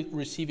 We will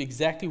receive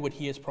exactly what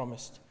He has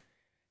promised.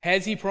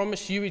 Has He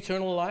promised you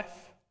eternal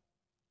life?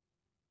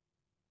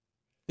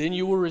 Then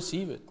you will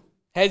receive it.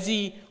 Has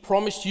He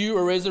promised you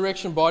a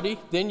resurrection body?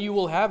 Then you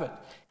will have it.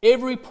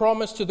 Every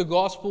promise to the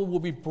gospel will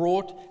be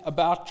brought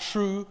about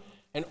true,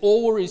 and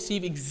all will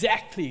receive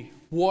exactly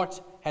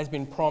what has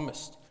been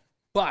promised.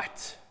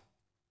 But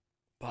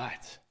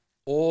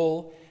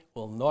all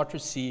will not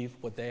receive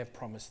what they have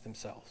promised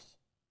themselves.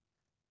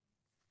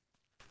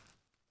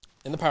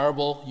 In the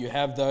parable, you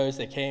have those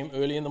that came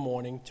early in the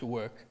morning to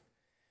work,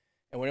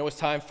 and when it was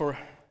time for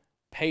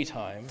pay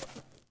time,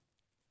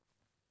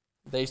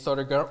 they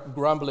started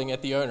grumbling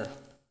at the owner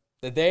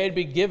that they had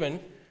been given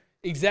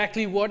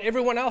exactly what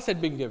everyone else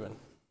had been given,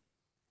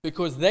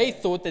 because they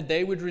thought that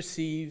they would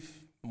receive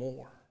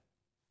more.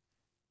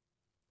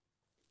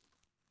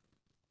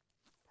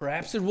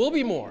 Perhaps it will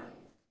be more.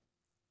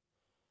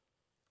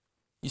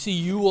 You see,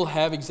 you will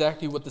have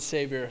exactly what the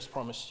Savior has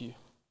promised you,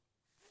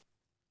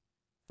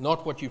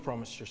 not what you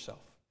promised yourself.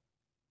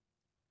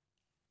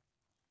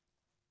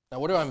 Now,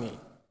 what do I mean?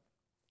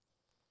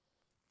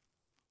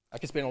 I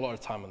could spend a lot of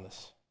time on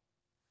this.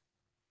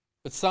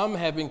 But some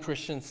have been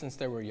Christians since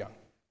they were young.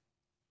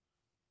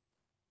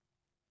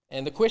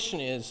 And the question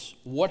is,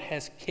 what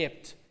has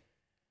kept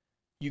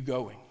you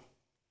going?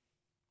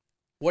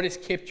 What has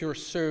kept your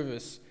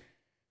service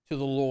to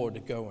the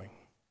Lord going?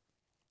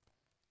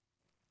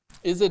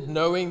 Is it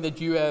knowing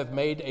that you have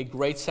made a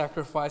great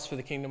sacrifice for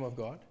the kingdom of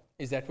God?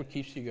 Is that what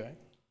keeps you going?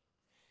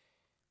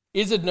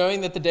 Is it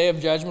knowing that the day of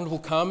judgment will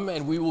come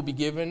and we will be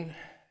given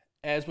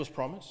as was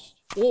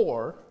promised?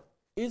 Or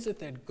is it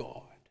that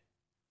God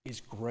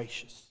is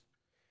gracious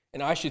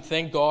and I should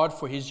thank God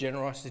for His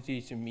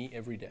generosity to me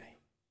every day?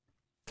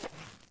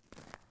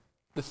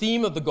 The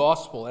theme of the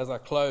gospel, as I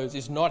close,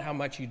 is not how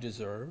much you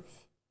deserve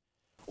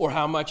or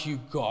how much you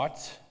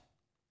got.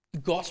 The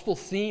gospel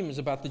theme is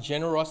about the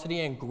generosity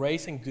and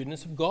grace and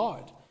goodness of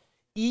God,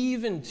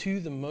 even to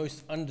the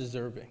most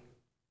undeserving.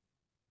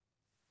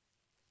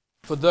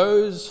 For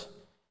those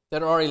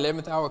that are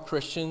 11th hour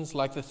Christians,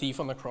 like the thief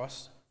on the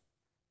cross,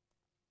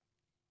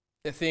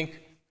 they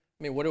think,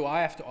 what do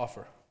I have to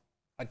offer?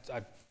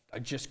 I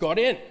just got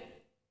in.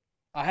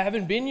 I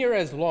haven't been here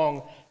as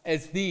long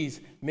as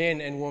these men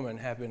and women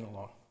have been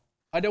along.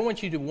 I don't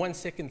want you to 1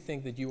 second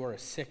think that you are a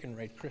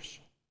second-rate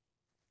Christian.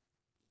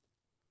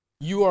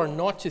 You are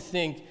not to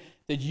think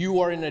that you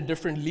are in a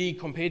different league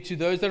compared to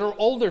those that are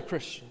older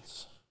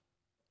Christians.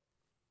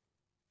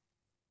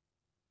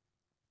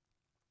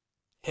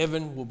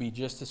 Heaven will be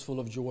just as full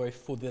of joy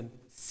for the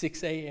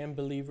 6 a.m.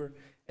 believer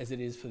as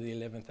it is for the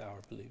 11th hour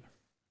believer.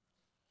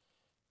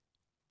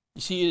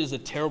 You see, it is a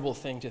terrible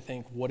thing to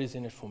think, what is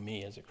in it for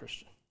me as a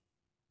Christian?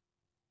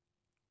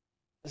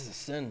 This is a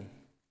sin.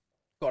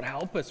 God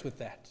help us with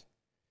that.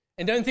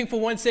 And don't think for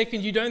 1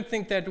 second you don't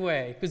think that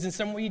way, because in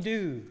some way you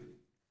do.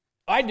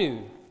 I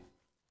do.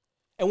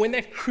 And when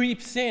that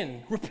creeps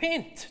in,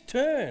 repent,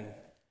 turn,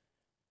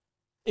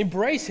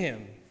 embrace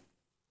Him.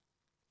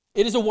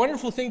 It is a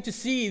wonderful thing to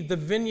see the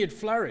vineyard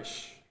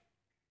flourish.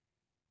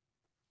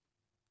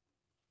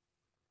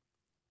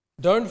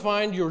 Don't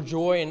find your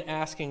joy in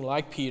asking,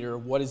 like Peter,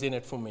 what is in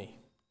it for me?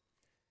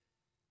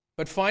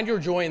 But find your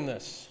joy in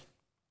this.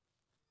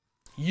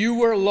 You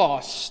were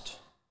lost,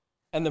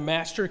 and the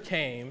Master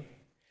came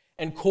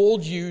and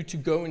called you to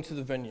go into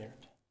the vineyard.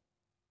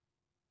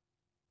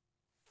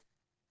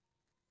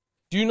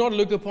 Do not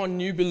look upon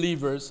new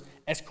believers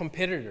as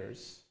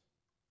competitors,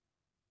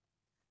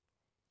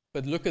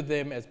 but look at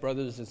them as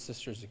brothers and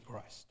sisters in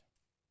Christ.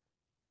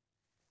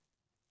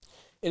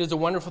 It is a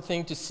wonderful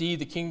thing to see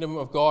the kingdom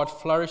of God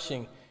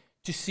flourishing,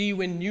 to see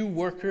when new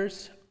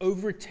workers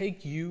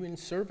overtake you in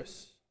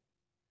service.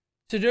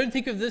 So don't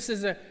think of this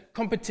as a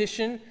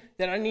competition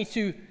that I need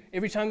to,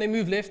 every time they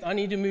move left, I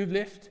need to move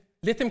left.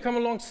 Let them come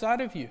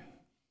alongside of you.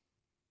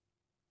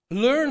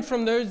 Learn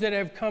from those that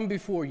have come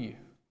before you.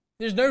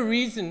 There's no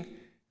reason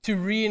to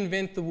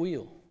reinvent the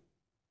wheel.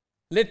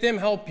 Let them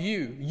help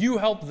you. You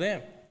help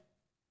them.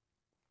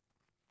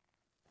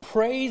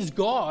 Praise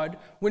God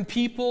when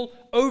people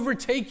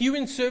overtake you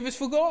in service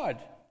for God.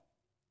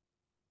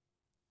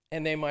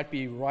 And they might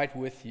be right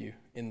with you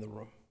in the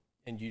room,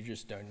 and you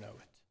just don't know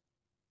it.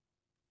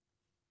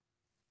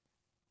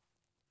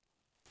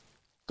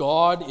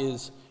 God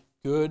is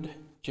good,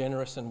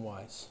 generous, and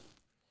wise.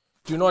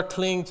 Do not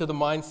cling to the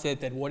mindset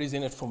that what is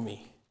in it for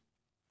me.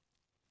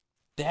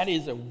 That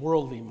is a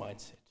worldly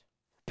mindset.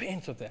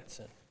 Repent of that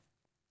sin.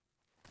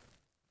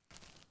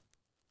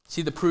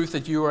 See, the proof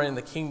that you are in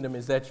the kingdom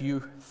is that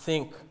you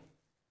think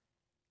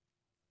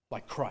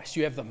like Christ.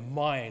 You have the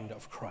mind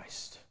of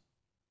Christ.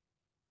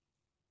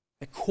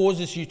 That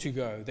causes you to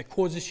go, that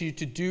causes you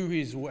to do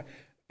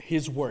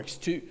His works,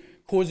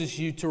 causes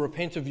you to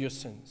repent of your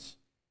sins.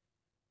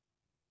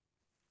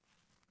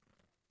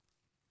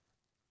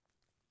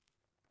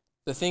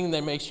 The thing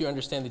that makes you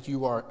understand that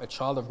you are a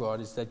child of God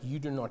is that you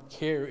do not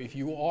care if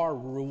you are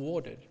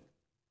rewarded.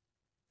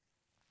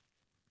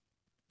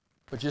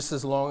 But just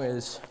as long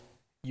as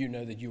you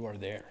know that you are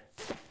there.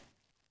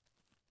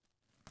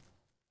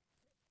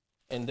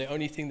 And the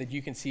only thing that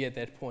you can see at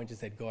that point is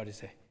that God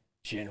is a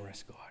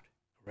generous God,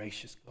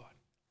 gracious God,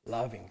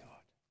 loving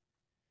God.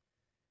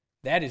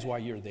 That is why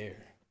you're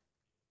there.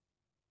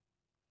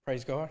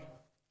 Praise God.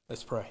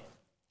 Let's pray.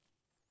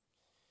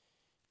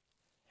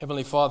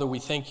 Heavenly Father, we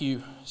thank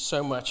you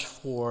so much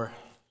for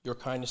your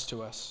kindness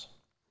to us.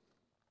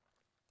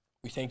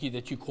 We thank you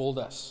that you called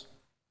us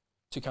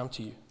to come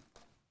to you.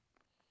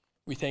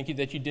 We thank you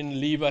that you didn't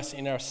leave us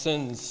in our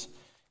sins,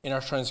 in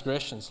our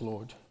transgressions,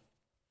 Lord.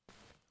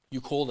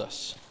 You called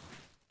us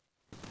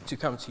to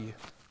come to you.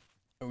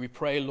 And we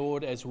pray,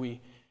 Lord, as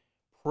we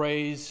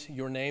praise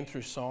your name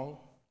through song,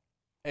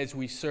 as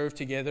we serve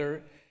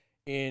together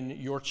in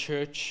your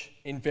church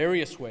in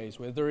various ways,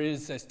 whether it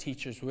is as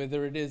teachers,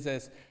 whether it is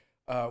as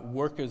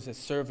workers, as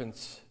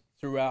servants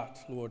throughout,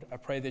 Lord, I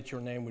pray that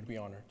your name would be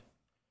honored.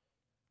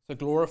 So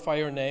glorify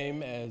your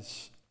name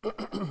as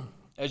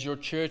your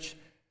church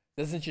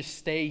doesn't just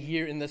stay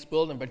here in this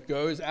building, but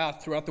goes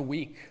out throughout the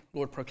week,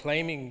 Lord,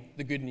 proclaiming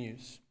the good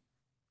news.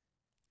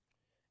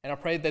 And I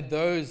pray that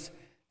those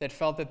that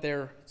felt that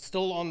they're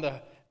still on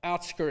the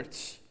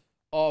outskirts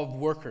of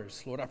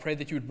workers, Lord, I pray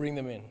that you would bring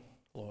them in,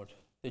 Lord,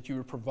 that you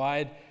would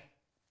provide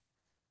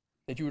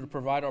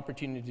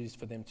opportunities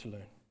for them to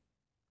learn.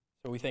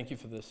 So we thank you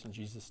for this in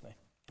Jesus' name.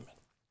 Amen.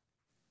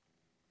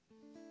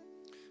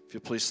 If you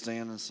please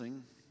stand and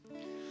sing.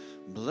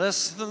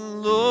 Bless the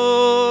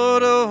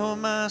Lord, oh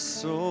my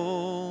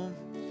soul,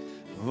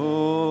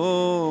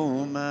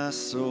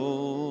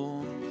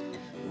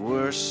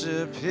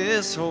 worship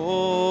his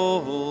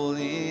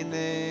holy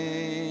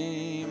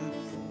name,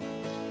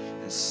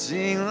 and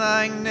sing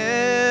like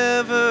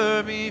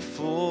never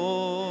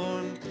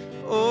before.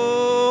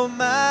 Oh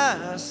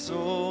my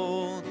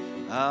soul,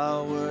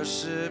 I'll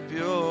worship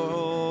your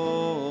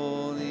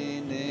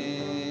holy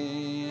name.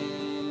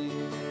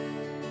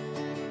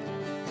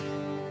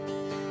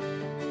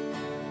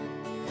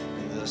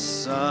 The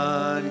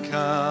sun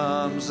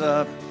comes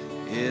up,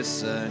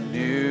 it's a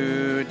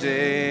new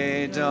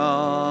day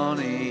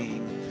dawning.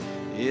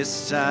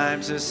 It's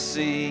time to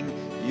sing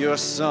your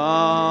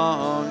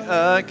song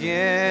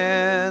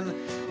again.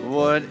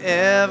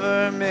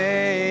 whatever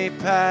may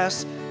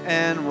pass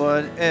and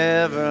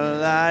whatever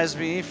lies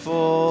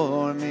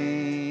before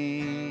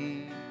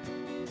me.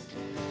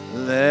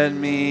 Let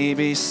me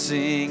be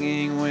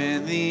singing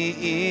when the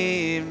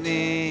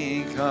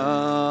evening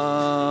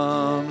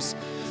comes.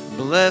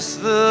 Bless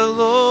the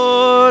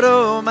Lord,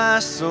 oh my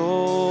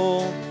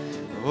soul,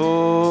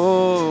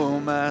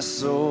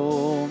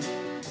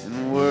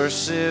 and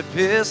worship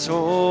His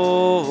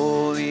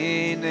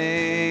holy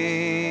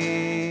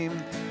name.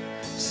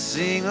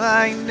 Sing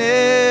like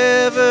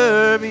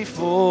never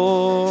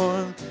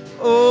before,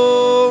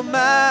 oh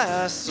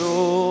my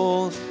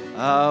soul,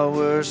 I'll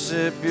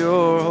worship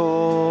your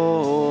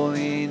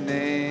holy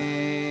name.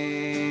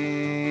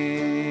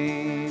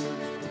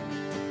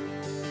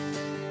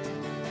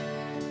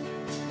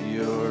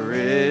 You're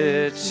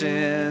rich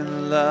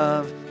in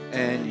love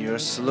and you're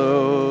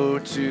slow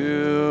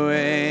to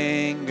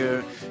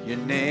anger. Your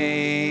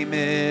name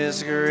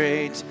is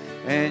great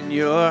and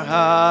your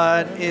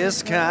heart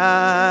is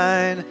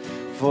kind.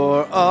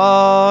 For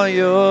all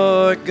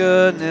your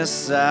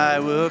goodness I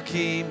will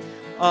keep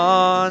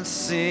on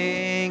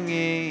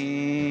singing.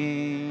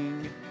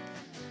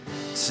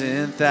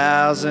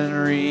 10,000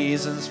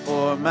 reasons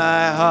for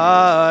my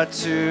heart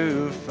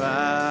to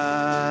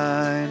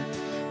find.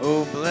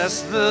 Oh,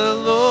 bless the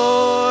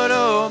Lord,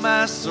 oh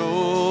my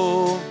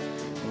soul,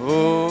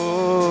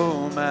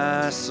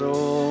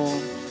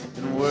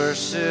 and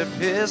worship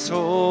His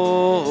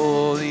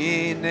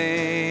holy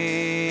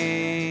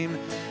name.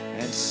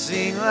 And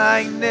sing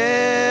like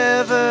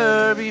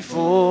never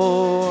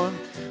before,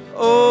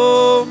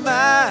 oh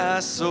my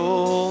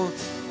soul,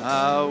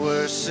 I'll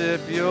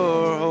worship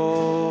your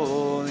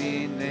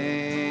holy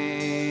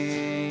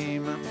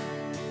name.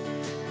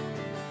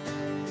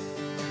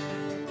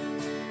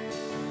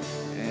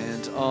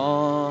 And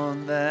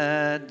on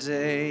that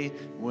day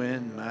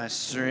when my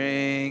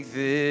strength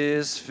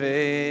is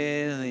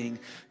failing,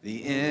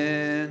 the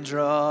end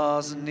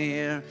draws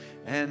near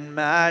and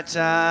my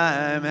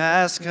time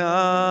has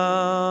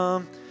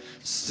come,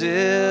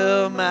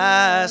 still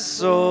my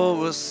soul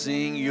will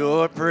sing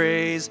your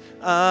praise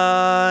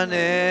unending.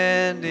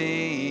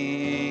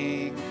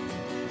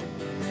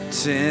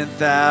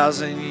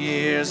 10,000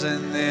 years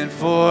and then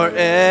forevermore.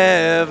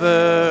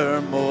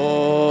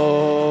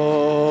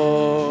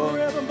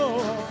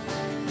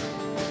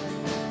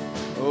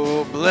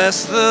 Oh,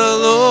 bless the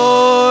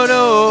Lord,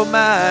 oh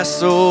my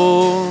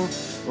soul,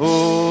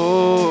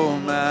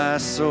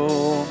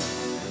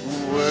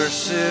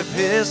 worship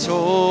His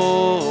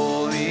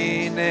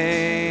holy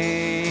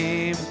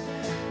name.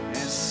 And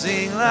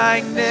sing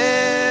like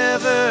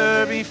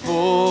never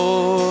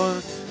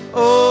before,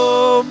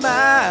 oh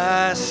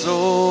my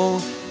soul,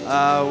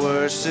 I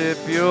worship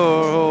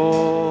your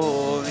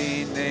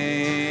holy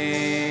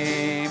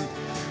name.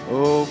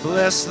 Oh,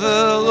 bless the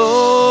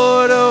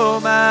Lord, oh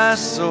my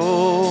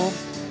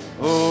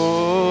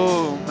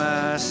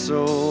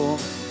soul,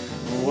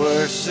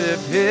 worship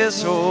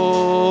His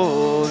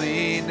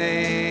holy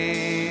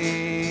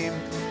name.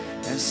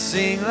 And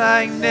sing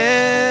like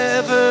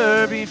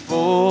never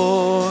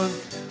before,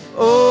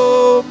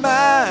 oh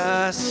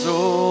my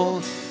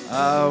soul,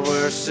 I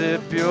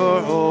worship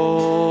your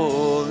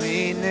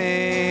holy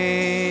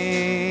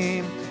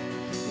name.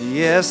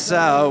 Yes,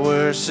 I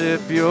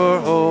worship your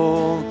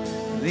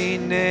holy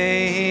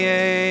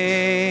name.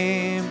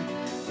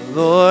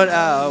 Lord,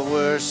 I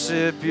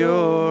worship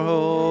your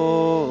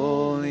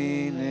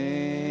holy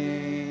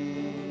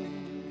name.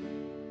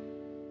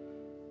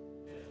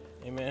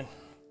 Amen.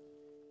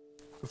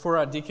 Before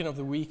our deacon of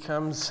the week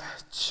comes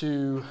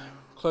to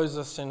close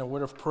us in a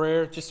word of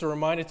prayer, just a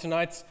reminder,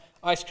 tonight's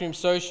ice cream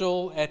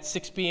social at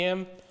 6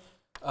 p.m.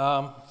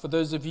 For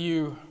those of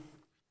you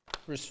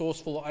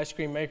resourceful ice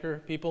cream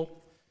maker people,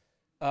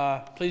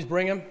 please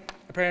bring them.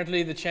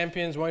 Apparently the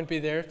champions won't be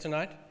there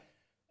tonight,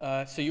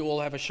 so you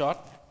all have a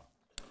shot.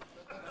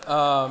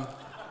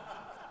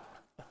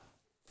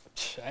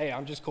 Hey,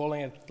 I'm just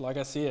calling it like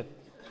I see it.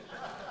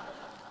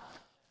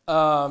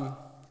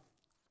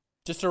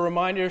 Just a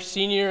reminder,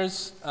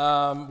 seniors,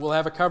 we'll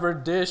have a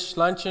covered dish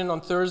luncheon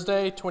on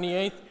Thursday,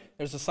 28th.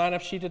 There's a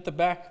sign-up sheet at the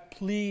back.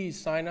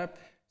 Please sign up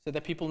so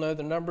that people know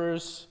the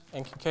numbers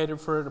and can cater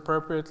for it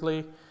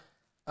appropriately.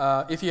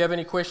 If you have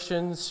any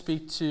questions,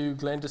 speak to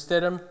Glenn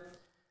DeStedham.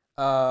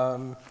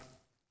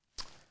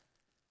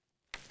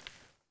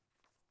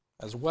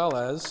 As well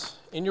as,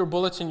 in your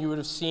bulletin, you would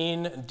have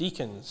seen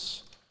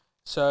deacons.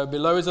 So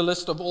below is a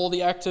list of all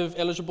the active,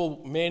 eligible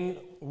men,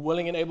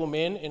 willing and able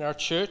men in our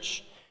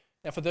church.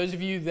 Now, for those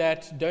of you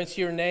that don't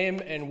see your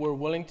name and were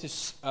willing to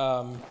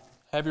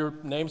have your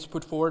names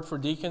put forward for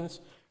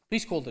deacons,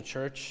 please call the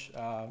church.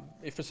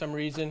 If for some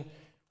reason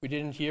we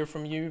didn't hear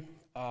from you,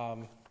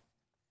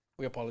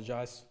 we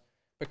apologize.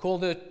 But call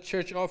the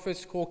church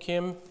office, call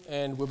Kim,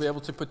 and we'll be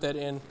able to put that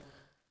in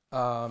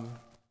for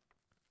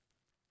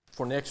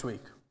next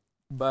week.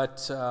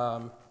 But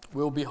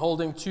we'll be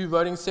holding 2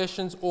 voting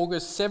sessions,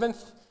 August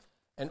 7th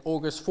and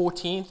August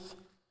 14th.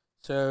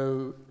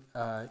 So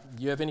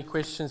you have any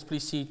questions,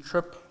 please see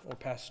Trip or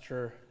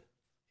Pastor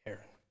Aaron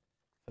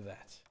for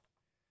that.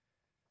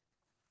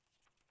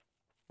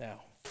 Now,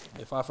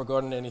 if I've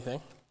forgotten anything,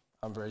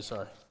 I'm very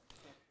sorry.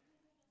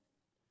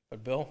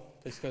 But Bill,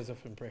 please close up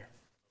in prayer.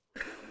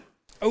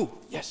 Oh,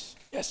 yes,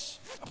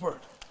 upward.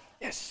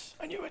 Yes,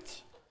 I knew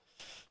it.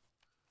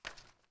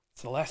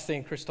 It's the last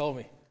thing Chris told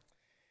me.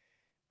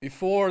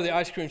 Before the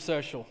ice cream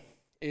social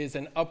is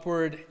an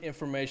upward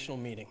informational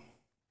meeting.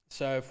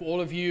 So for all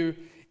of you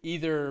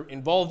either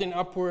involved in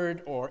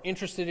Upward or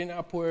interested in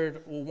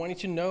Upward or wanting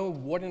to know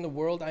what in the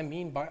world I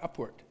mean by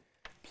Upward,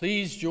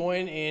 please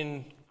join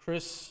in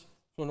Chris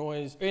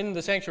Flournoy's in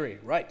the sanctuary.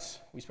 Right,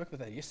 we spoke about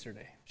that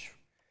yesterday.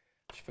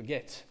 I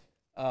forget.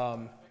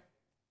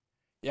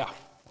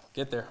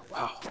 Get there.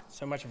 Wow,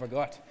 so much I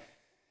forgot.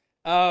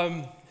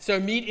 So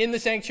meet in the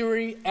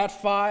sanctuary at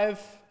 5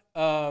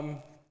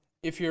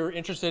 if you're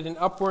interested in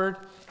Upward.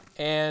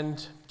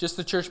 And just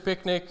the church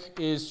picnic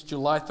is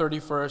July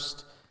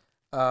 31st.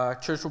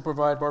 Church will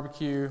provide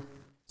barbecue.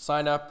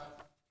 Sign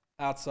up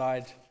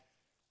outside.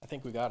 I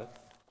think we got it.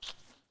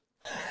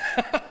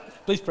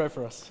 Please pray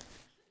for us.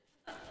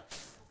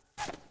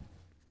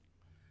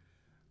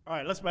 All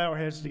right, let's bow our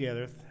heads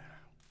together.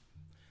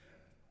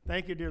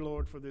 Thank you, dear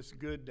Lord, for this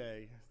good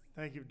day.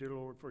 Thank you, dear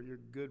Lord, for your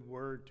good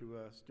word to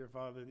us. Dear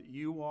Father, that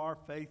you are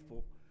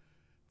faithful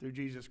through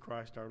Jesus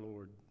Christ our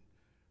Lord.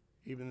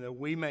 Even though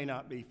we may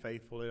not be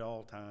faithful at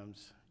all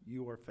times,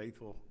 you are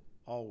faithful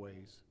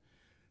always.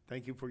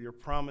 Thank you for your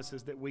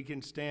promises that we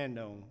can stand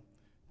on.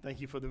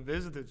 Thank you for the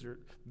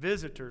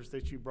visitors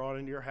that you brought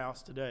into your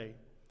house today,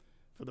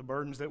 for the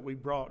burdens that we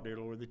brought, dear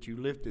Lord, that you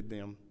lifted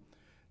them.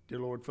 Dear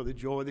Lord, for the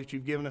joy that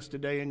you've given us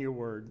today in your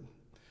word.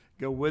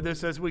 Go with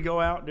us as we go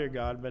out, dear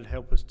God, but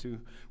help us to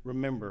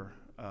remember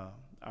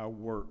our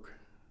work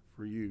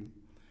for you.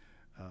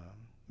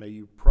 May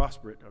you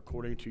prosper it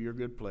according to your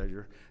good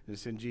pleasure. And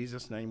it's in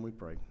Jesus' name we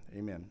pray.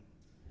 Amen.